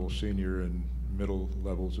all levels, senior and middle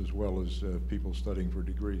levels, as well as people studying for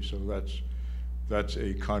degrees. So that's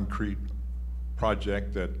a concrete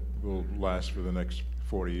project that will last for the next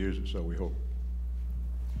 40 years or so, we hope.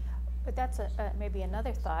 But that's maybe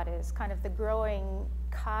another thought, is kind of the growing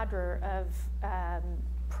cadre of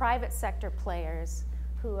private sector players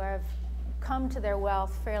who have come to their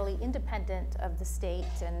wealth fairly independent of the state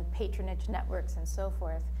and patronage networks and so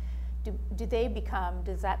forth. Do they become,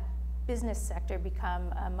 does that business sector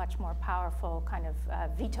become a much more powerful kind of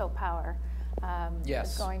veto power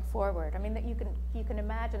Yes. going forward? I mean, that you can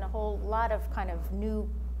imagine a whole lot of kind of new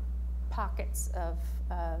pockets of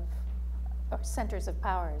or centers of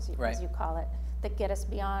power, as you call it, that get us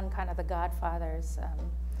beyond kind of the Godfathers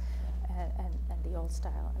and the old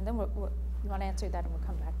style. And then you want to answer that, and we'll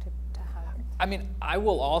come back to Howard. I mean, I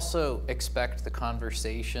will also expect the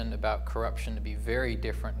conversation about corruption to be very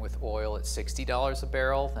different with oil at $60 a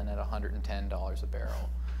barrel than at $110 a barrel.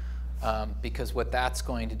 Because what that's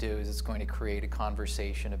going to do is it's going to create a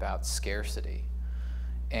conversation about scarcity.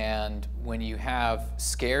 And when you have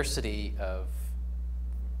scarcity of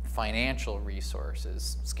financial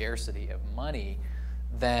resources, scarcity of money,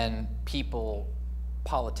 then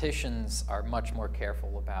politicians are much more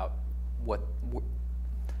careful about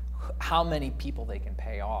how many people they can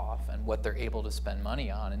pay off and what they're able to spend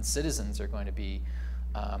money on, and citizens are going to be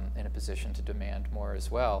in a position to demand more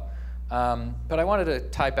as well. But I wanted to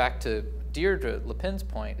tie back to Deirdre LePin's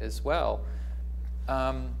point as well.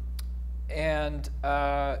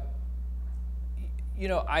 You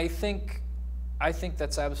know, I think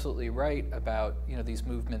that's absolutely right about, you know, these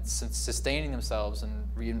movements sustaining themselves and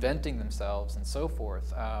reinventing themselves and so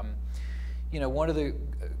forth. You know, one of the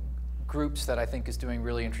groups that I think is doing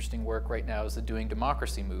really interesting work right now is the Doing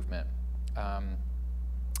Democracy movement. On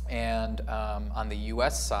the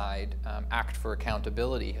US side, Act for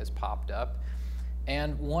Accountability has popped up.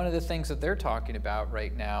 And one of the things that they're talking about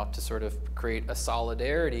right now to sort of create a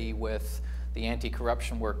solidarity with the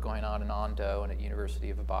anti-corruption work going on in Ondo and at University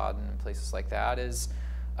of Ibadan and places like that is,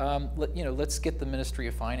 you know, let's get the Ministry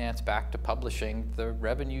of Finance back to publishing the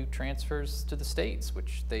revenue transfers to the states,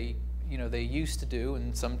 which they, you know, they used to do,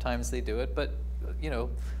 and sometimes they do it, but, you know,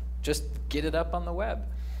 just get it up on the web.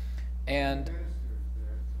 And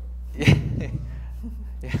yeah.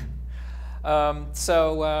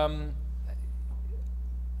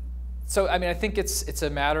 So I mean, I think it's a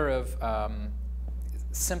matter of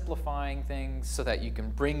simplifying things so that you can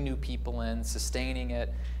bring new people in, sustaining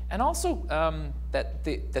it, and also that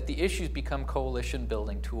the issues become coalition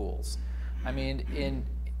building tools. I mean,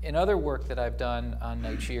 in other work that I've done on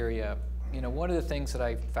Nigeria, you know, one of the things that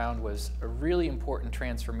I found was a really important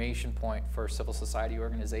transformation point for civil society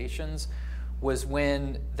organizations was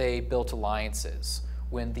when they built alliances,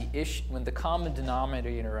 when the common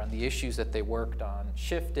denominator on the issues that they worked on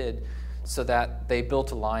shifted so that they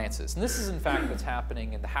built alliances. And this is in fact what's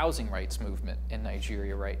happening in the housing rights movement in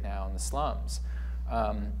Nigeria right now in the slums,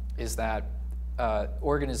 is that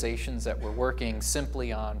organizations that were working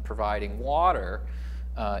simply on providing water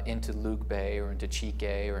into Lugbe or into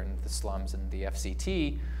Chike or in the slums in the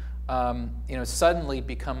FCT, you know, suddenly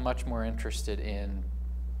become much more interested in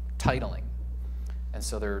titling. And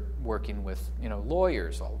so they're working with, you know,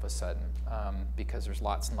 lawyers all of a sudden, because there's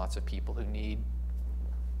lots and lots of people who need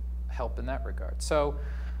help in that regard. So,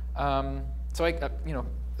 so I, you know,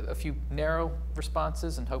 a few narrow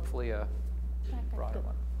responses and hopefully a broader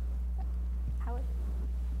one. Howard?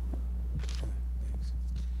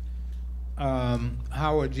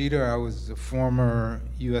 Howard Jeter, I was the former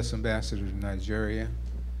U.S. ambassador to Nigeria.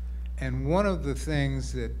 And one of the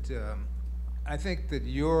things that I think that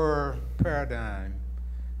your paradigm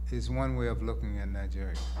is one way of looking at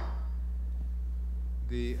Nigeria.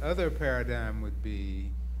 The other paradigm would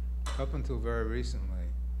be, up until very recently,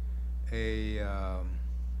 a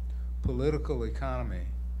political economy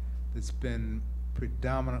that's been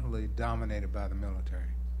predominantly dominated by the military.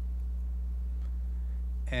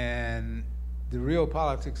 And the real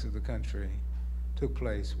politics of the country took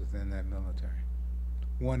place within that military.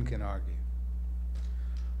 One can argue.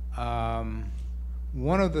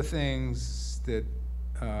 One of the things that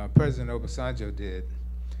President Obasanjo did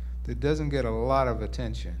that doesn't get a lot of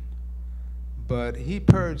attention, but he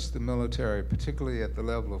purged the military, particularly at the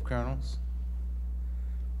level of colonels,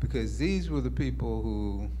 because these were the people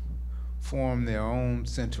who formed their own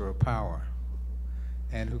center of power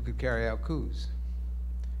and who could carry out coups.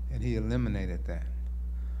 And he eliminated that.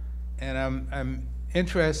 And I'm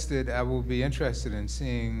interested, I will be interested in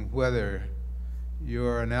seeing whether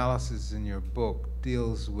your analysis in your book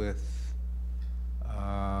deals with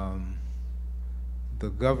the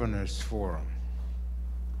Governors Forum,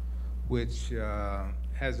 which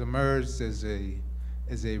has emerged as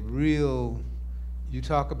a real, you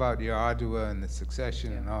talk about Yar'Adua and the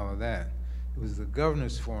succession and all of that. It was the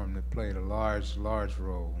Governors Forum that played a large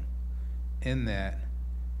role in that.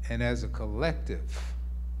 And as a collective,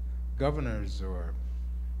 governors are,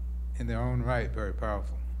 in their own right, very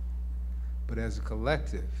powerful. But as a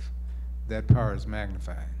collective, that power is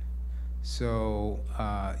magnified. So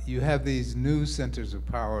you have these new centers of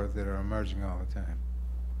power that are emerging all the time.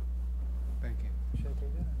 Thank you.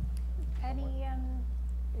 Any,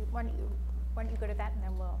 why don't you go to that and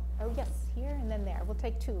then we'll, oh yes, here and then there. We'll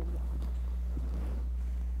take two.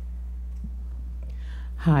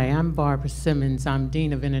 Hi, I'm Barbara Simmons. I'm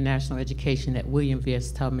Dean of International Education at William V.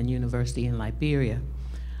 S. Tubman University in Liberia.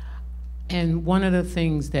 And one of the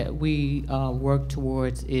things that we work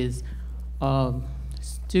towards is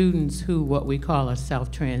students who, what we call, are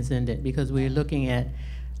self-transcendent, because we're looking at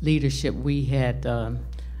leadership. We had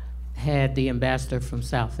had the ambassador from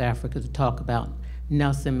South Africa to talk about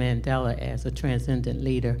Nelson Mandela as a transcendent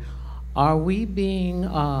leader. Are we being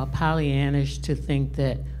Pollyannish to think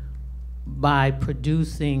that by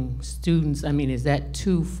producing students, I mean, is that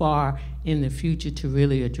too far in the future to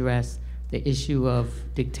really address the issue of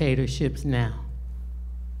dictatorships now?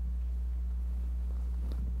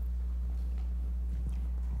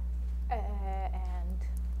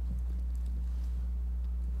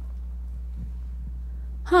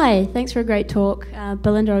 Hi, thanks for a great talk.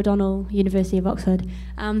 Belinda O'Donnell, University of Oxford.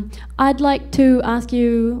 I'd like to ask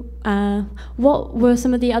you, what were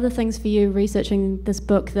some of the other things for you researching this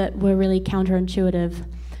book that were really counterintuitive?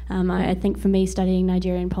 I think for me, studying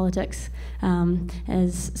Nigerian politics,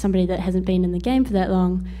 as somebody that hasn't been in the game for that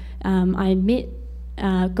long, I met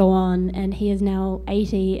Gowon, and he is now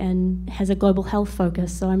 80 and has a global health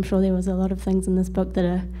focus, so I'm sure there was a lot of things in this book that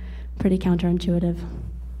are pretty counterintuitive.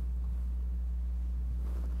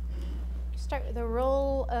 Start with the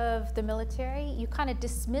role of the military. You kind of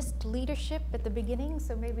dismissed leadership at the beginning,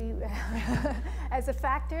 so maybe as a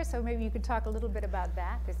factor, so maybe you could talk a little bit about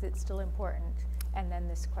that. Is it still important? And then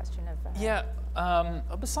this question of... Yeah,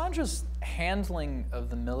 Obasanjo's handling of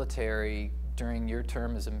the military during your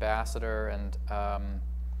term as ambassador and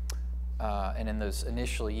in those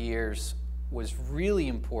initial years was really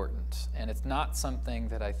important. And it's not something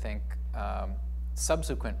that I think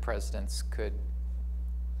subsequent presidents could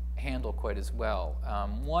handle quite as well.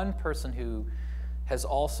 One person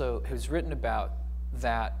who's written about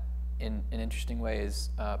that in an interesting way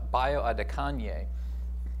is Bayo Adekanye,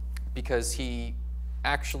 because he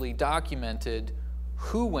actually documented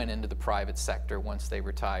who went into the private sector once they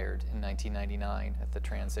retired in 1999 at the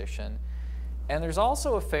transition. And there's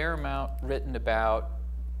also a fair amount written about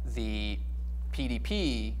the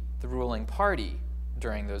PDP, the ruling party,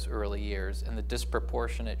 during those early years and the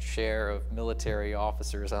disproportionate share of military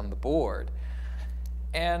officers on the board.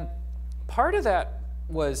 And part of that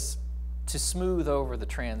was to smooth over the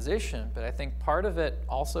transition, but I think part of it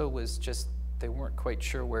also was just they weren't quite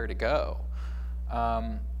sure where to go.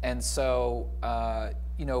 And so,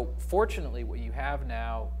 you know, fortunately what you have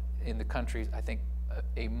now in the country, I think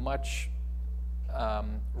a much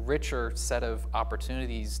richer set of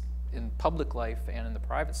opportunities in public life and in the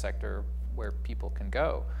private sector where people can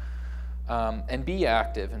go and be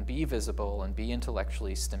active and be visible and be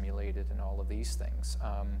intellectually stimulated and all of these things.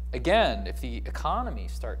 Again, if the economy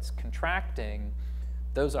starts contracting,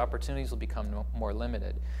 those opportunities will become more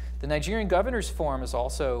limited. The Nigerian Governors Forum is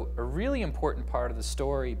also a really important part of the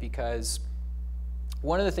story, because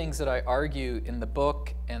one of the things that I argue in the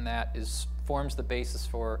book, and that forms the basis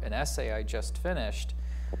for an essay I just finished,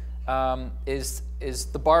 is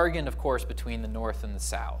the bargain, of course, between the North and the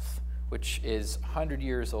South, which is 100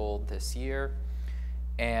 years old this year,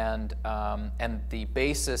 and the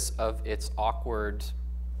basis of its awkward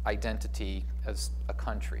identity as a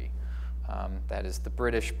country. That is, the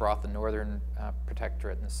British brought the Northern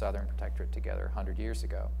Protectorate and the Southern Protectorate together 100 years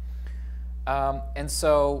ago. And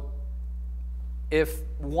so if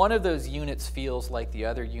one of those units feels like the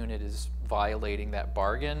other unit is violating that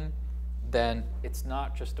bargain, then it's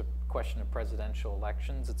not just a question of presidential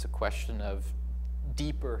elections, it's a question of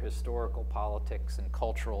deeper historical politics and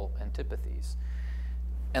cultural antipathies.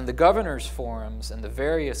 And the governors' forums and the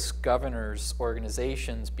various governors'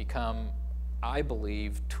 organizations become, I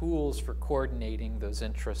believe, tools for coordinating those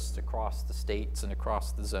interests across the states and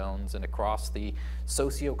across the zones and across the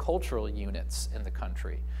socio-cultural units in the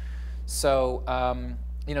country. So,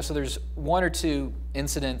 you know, so there's one or two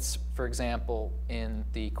incidents, for example, in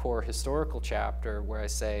the core historical chapter where I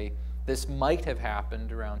say this might have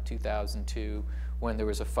happened around 2002 when there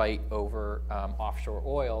was a fight over offshore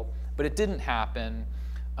oil, but it didn't happen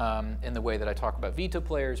in the way that I talk about veto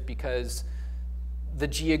players, because the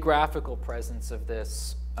geographical presence of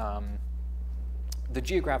this, the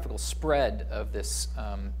geographical spread of this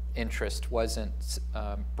interest wasn't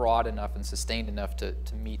broad enough and sustained enough to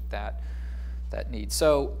meet that need.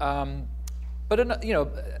 So, but you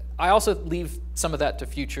know, I also leave some of that to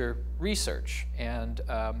future research, and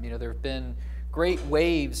you know, there have been great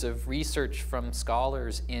waves of research from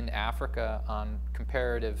scholars in Africa on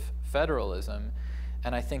comparative federalism,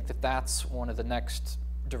 and I think that that's one of the next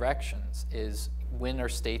directions, is when are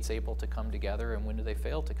states able to come together and when do they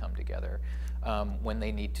fail to come together when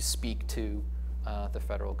they need to speak to the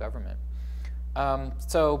federal government.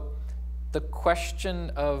 So the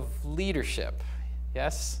question of leadership,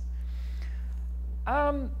 yes?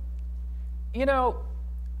 You know,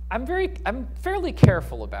 I'm fairly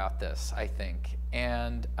careful about this, I think,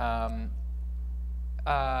 and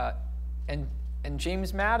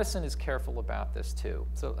James Madison is careful about this too.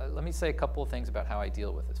 So let me say a couple of things about how I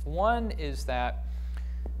deal with this. One is that,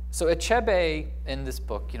 so Achebe in this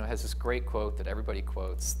book, you know, has this great quote that everybody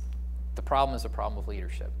quotes: "The problem is a problem of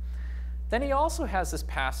leadership." Then he also has this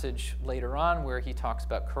passage later on where he talks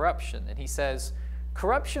about corruption, and he says,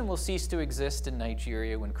 "Corruption will cease to exist in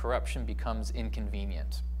Nigeria when corruption becomes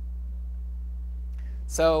inconvenient."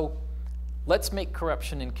 So let's make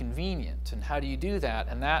corruption inconvenient. And how do you do that?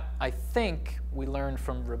 And that, I think, we learned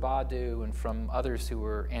from Rabadu and from others who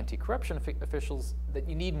were anti-corruption officials, that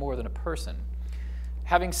you need more than a person.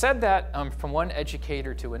 Having said that, from one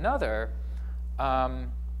educator to another,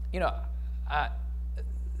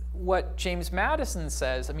 what James Madison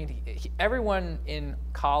says, I mean, everyone in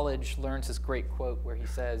college learns this great quote where he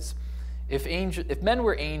says, if men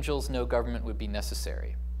were angels, no government would be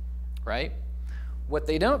necessary, right? What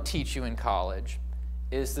they don't teach you in college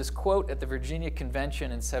is this quote at the Virginia Convention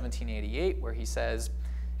in 1788 where he says,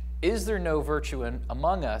 is there no virtue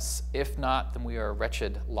among us? If not, then we are a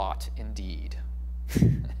wretched lot indeed.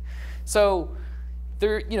 So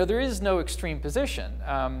there is no extreme position.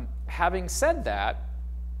 Having said that,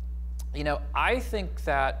 I think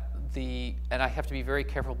that and I have to be very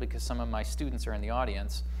careful because some of my students are in the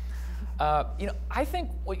audience, I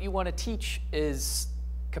think what you want to teach is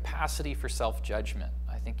capacity for self-judgment.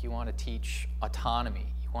 I think you want to teach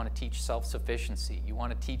autonomy. You want to teach self-sufficiency. You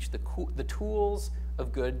want to teach the tools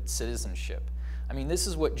of good citizenship. I mean, this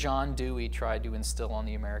is what John Dewey tried to instill on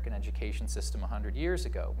the American education system 100 years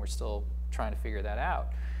ago. We're still trying to figure that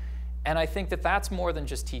out. And I think that that's more than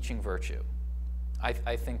just teaching virtue.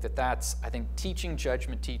 I think teaching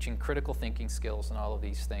judgment, teaching critical thinking skills and all of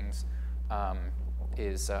these things I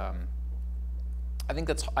think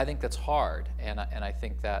that's hard, and I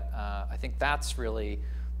think that's really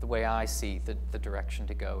the way I see the direction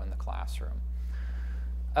to go in the classroom.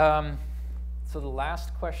 So the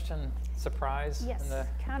last question, surprise? Yes,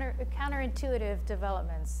 counterintuitive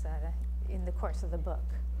developments in the course of the book.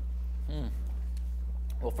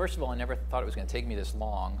 Well, first of all, I never thought it was going to take me this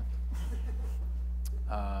long.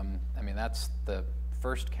 I mean, that's the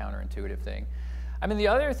first counterintuitive thing. I mean, the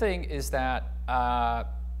other thing is that I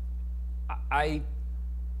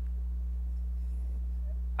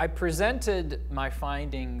presented my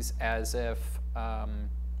findings as if,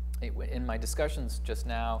 in my discussions just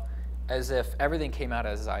now, as if everything came out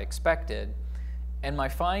as I expected, and my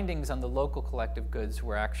findings on the local collective goods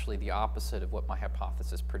were actually the opposite of what my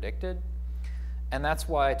hypothesis predicted. And that's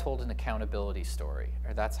why I told an accountability story,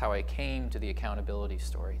 or that's how I came to the accountability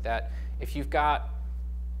story, that if you've got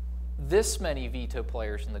this many veto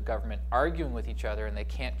players in the government arguing with each other and they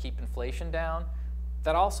can't keep inflation down,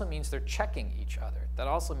 that also means they're checking each other. That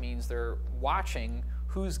also means they're watching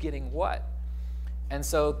who's getting what. And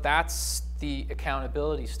so that's the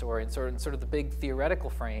accountability story, and sort of the big theoretical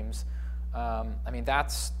frames. I mean,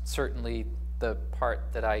 that's certainly the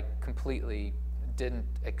part that I completely didn't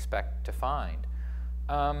expect to find.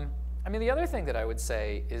 I mean, the other thing that I would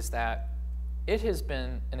say is that it has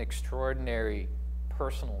been an extraordinary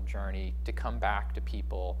personal journey to come back to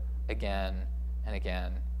people again and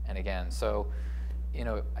again and again. So,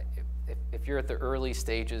 if you're at the early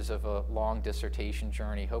stages of a long dissertation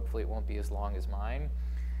journey, hopefully it won't be as long as mine,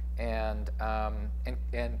 and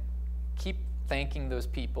keep thanking those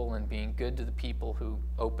people and being good to the people who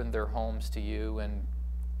opened their homes to you and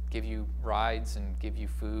give you rides and give you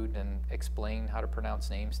food and explain how to pronounce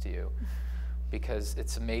names to you, because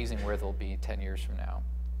it's amazing where they'll be 10 years from now.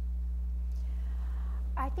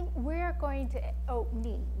 I think we're going to,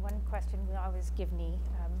 Nee, one question. We always give Nee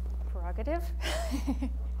prerogative.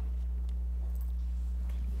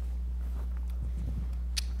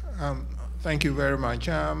 Thank you very much.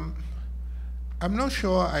 I'm not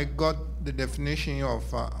sure I got the definition of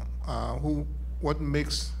what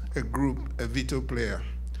makes a group a veto player.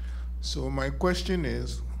 So my question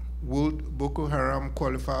is, would Boko Haram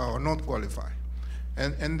qualify or not qualify?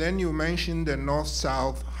 And then you mentioned the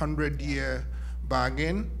North-South 100-year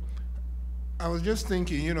bargain. I was just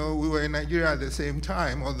thinking, we were in Nigeria at the same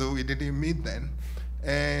time, although we didn't meet then.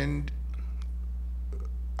 And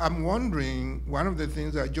I'm wondering, one of the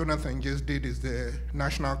things that Jonathan just did is the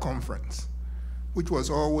National Conference, which was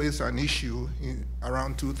always an issue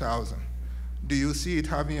around 2000. Do you see it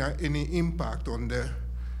having any impact on the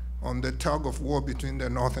tug of war between the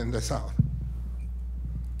North and the South?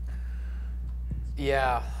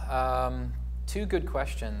 Yeah, two good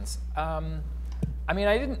questions. I mean,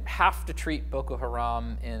 I didn't have to treat Boko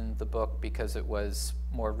Haram in the book because it was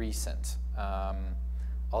more recent,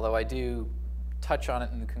 although I do touch on it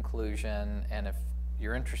in the conclusion, and if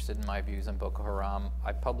you're interested in my views on Boko Haram,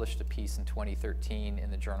 I published a piece in 2013 in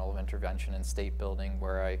the Journal of Intervention and State Building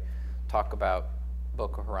where I talk about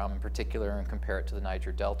Boko Haram in particular and compare it to the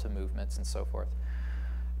Niger Delta movements and so forth.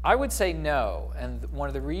 I would say no, and one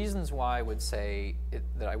of the reasons why I would say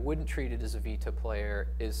that I wouldn't treat it as a veto player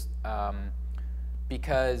is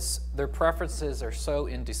because their preferences are so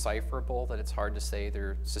indecipherable that it's hard to say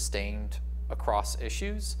they're sustained across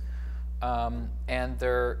issues, and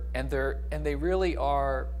they really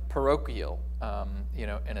are parochial, you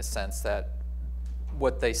know, in a sense that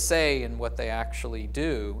what they say and what they actually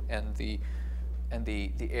do, and the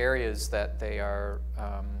areas that they are,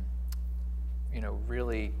 you know,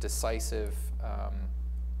 really decisive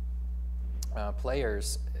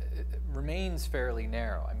players, remains fairly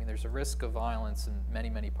narrow. I mean, there's a risk of violence in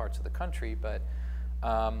many parts of the country, but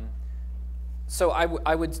so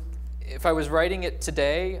I would, if I was writing it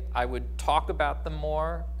today, I would talk about them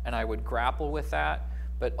more and I would grapple with that,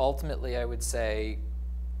 but ultimately I would say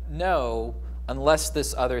no, unless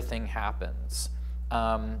this other thing happens.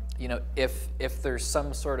 You know, if there's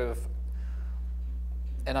some sort of,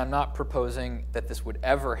 and I'm not proposing that this would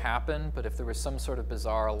ever happen, but if there was some sort of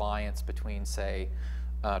bizarre alliance between, say,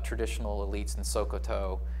 traditional elites in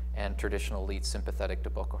Sokoto and traditional elites sympathetic to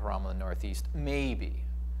Boko Haram in the Northeast, maybe.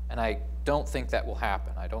 And I don't think that will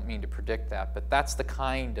happen. I don't mean to predict that, but that's the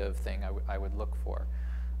kind of thing I would look for.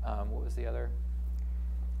 What was the other?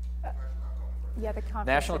 Yeah, the conference.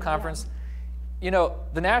 National Conference. You know,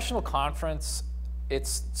 the National Conference,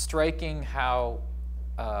 it's striking how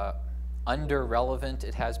under-relevant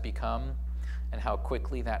it has become and how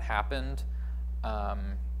quickly that happened.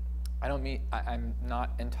 I'm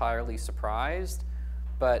not entirely surprised,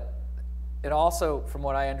 but it also, from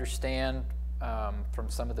what I understand from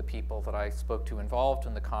some of the people that I spoke to involved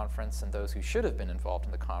in the conference and those who should have been involved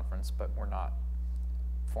in the conference but were not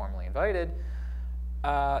formally invited,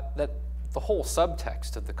 that the whole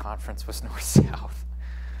subtext of the conference was North-South.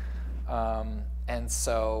 And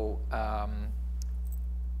so,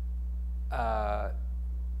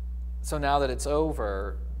 so now that it's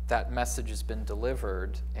over, that message has been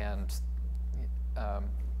delivered, and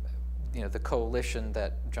you know, the coalition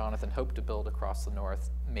that Jonathan hoped to build across the North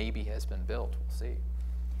maybe has been built. We'll see.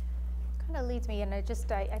 Kind of leads me, and I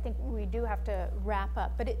think we do have to wrap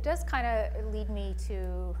up, but it does kind of lead me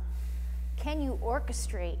to, can you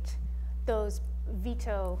orchestrate those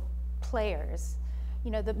veto players?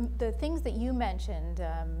 You know, the things that you mentioned,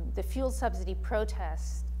 the fuel subsidy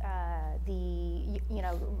protest,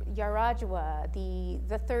 Yar'Adua,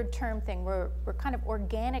 the third term thing, were kind of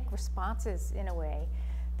organic responses in a way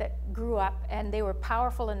that grew up, and they were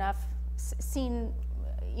powerful enough, seen,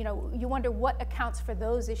 you know, you wonder what accounts for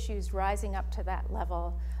those issues rising up to that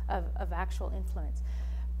level of actual influence.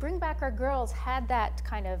 Bring Back Our Girls had that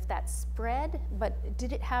kind of, that spread, but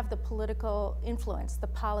did it have the political influence, the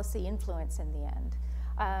policy influence in the end?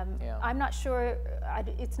 Yeah. I'm not sure,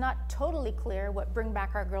 it's not totally clear what Bring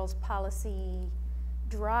Back Our Girls policy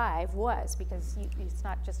drive was, because it's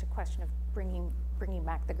not just a question of bringing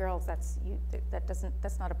back the girls. That's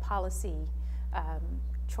not a policy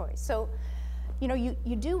choice. So, you know,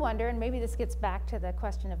 you do wonder, and maybe this gets back to the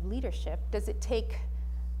question of leadership. Does it take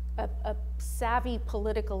a savvy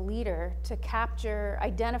political leader to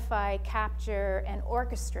identify, capture, and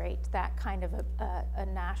orchestrate that kind of a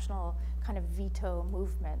national kind of veto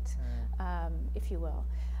movement, if you will?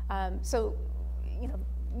 So, you know,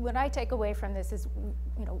 what I take away from this is,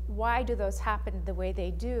 you know, why do those happen the way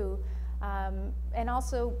they do, and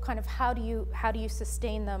also kind of how do you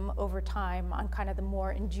sustain them over time on kind of the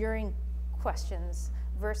more enduring questions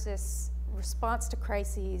versus response to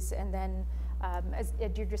crises, and then as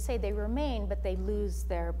Deirdre say, they remain, but they lose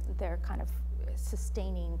their kind of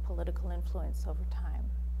sustaining political influence over time.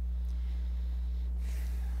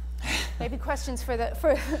 Maybe questions for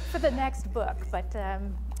the next book, but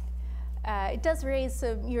it does raise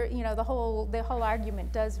some. You know, the whole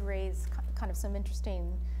argument does raise kind of some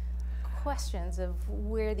interesting questions of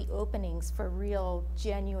where the openings for real,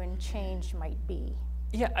 genuine change might be.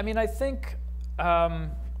 Yeah, I mean, I think.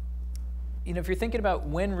 You know, if you're thinking about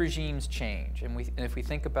when regimes change, and if we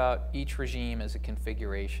think about each regime as a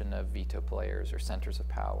configuration of veto players or centers of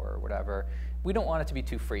power or whatever, we don't want it to be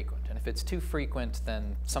too frequent. And if it's too frequent,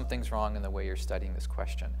 then something's wrong in the way you're studying this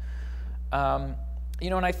question. You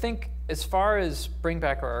know, and I think as far as Bring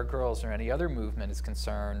Back Our Girls or any other movement is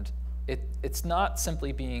concerned, it's not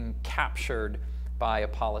simply being captured by a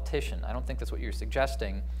politician. I don't think that's what you're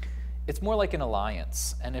suggesting. It's more like an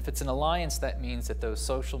alliance, and if it's an alliance, that means that those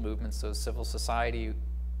social movements, those civil society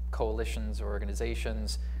coalitions or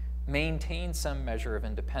organizations maintain some measure of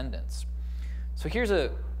independence. So here's a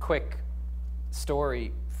quick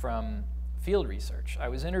story from field research. I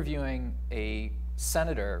was interviewing a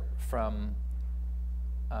senator from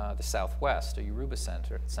the Southwest, a Yoruba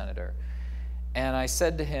senator, and I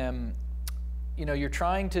said to him, you know, you're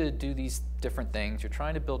trying to do these different things, you're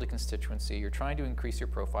trying to build a constituency, you're trying to increase your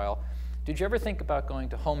profile. Did you ever think about going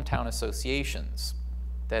to hometown associations?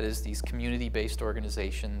 That is, these community-based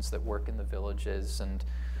organizations that work in the villages and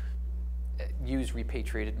use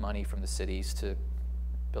repatriated money from the cities to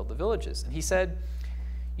build the villages. And he said,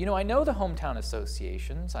 you know, I know the hometown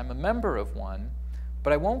associations, I'm a member of one,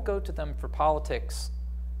 but I won't go to them for politics.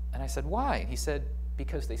 And I said, why? He said,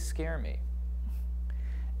 because they scare me.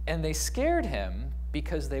 And they scared him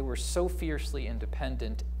because they were so fiercely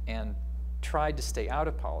independent and tried to stay out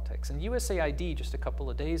of politics. And USAID just a couple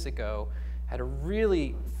of days ago had a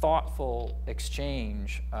really thoughtful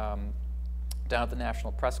exchange down at the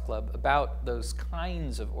National Press Club about those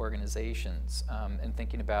kinds of organizations and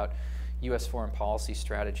thinking about US foreign policy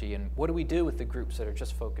strategy and what do we do with the groups that are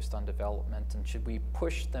just focused on development, and should we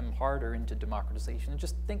push them harder into democratization, and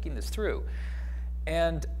just thinking this through.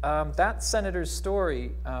 And that senator's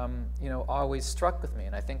story, you know, always struck with me,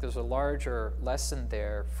 and I think there's a larger lesson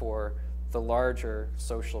there for the larger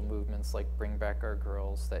social movements like Bring Back Our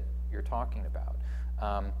Girls that you're talking about.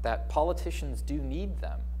 That politicians do need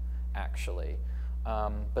them, actually,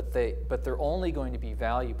 but they're only going to be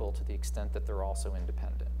valuable to the extent that they're also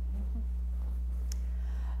independent.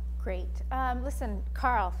 Great. Listen,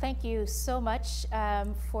 Carl, thank you so much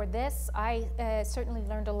for this. I certainly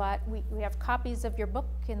learned a lot. We have copies of your book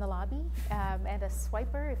in the lobby and a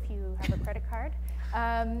swiper if you have a credit card.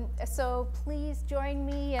 So please join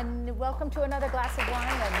me and welcome to another glass of wine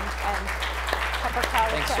and cup of Carl.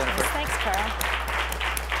 Thanks, Jennifer. Thanks, Carl.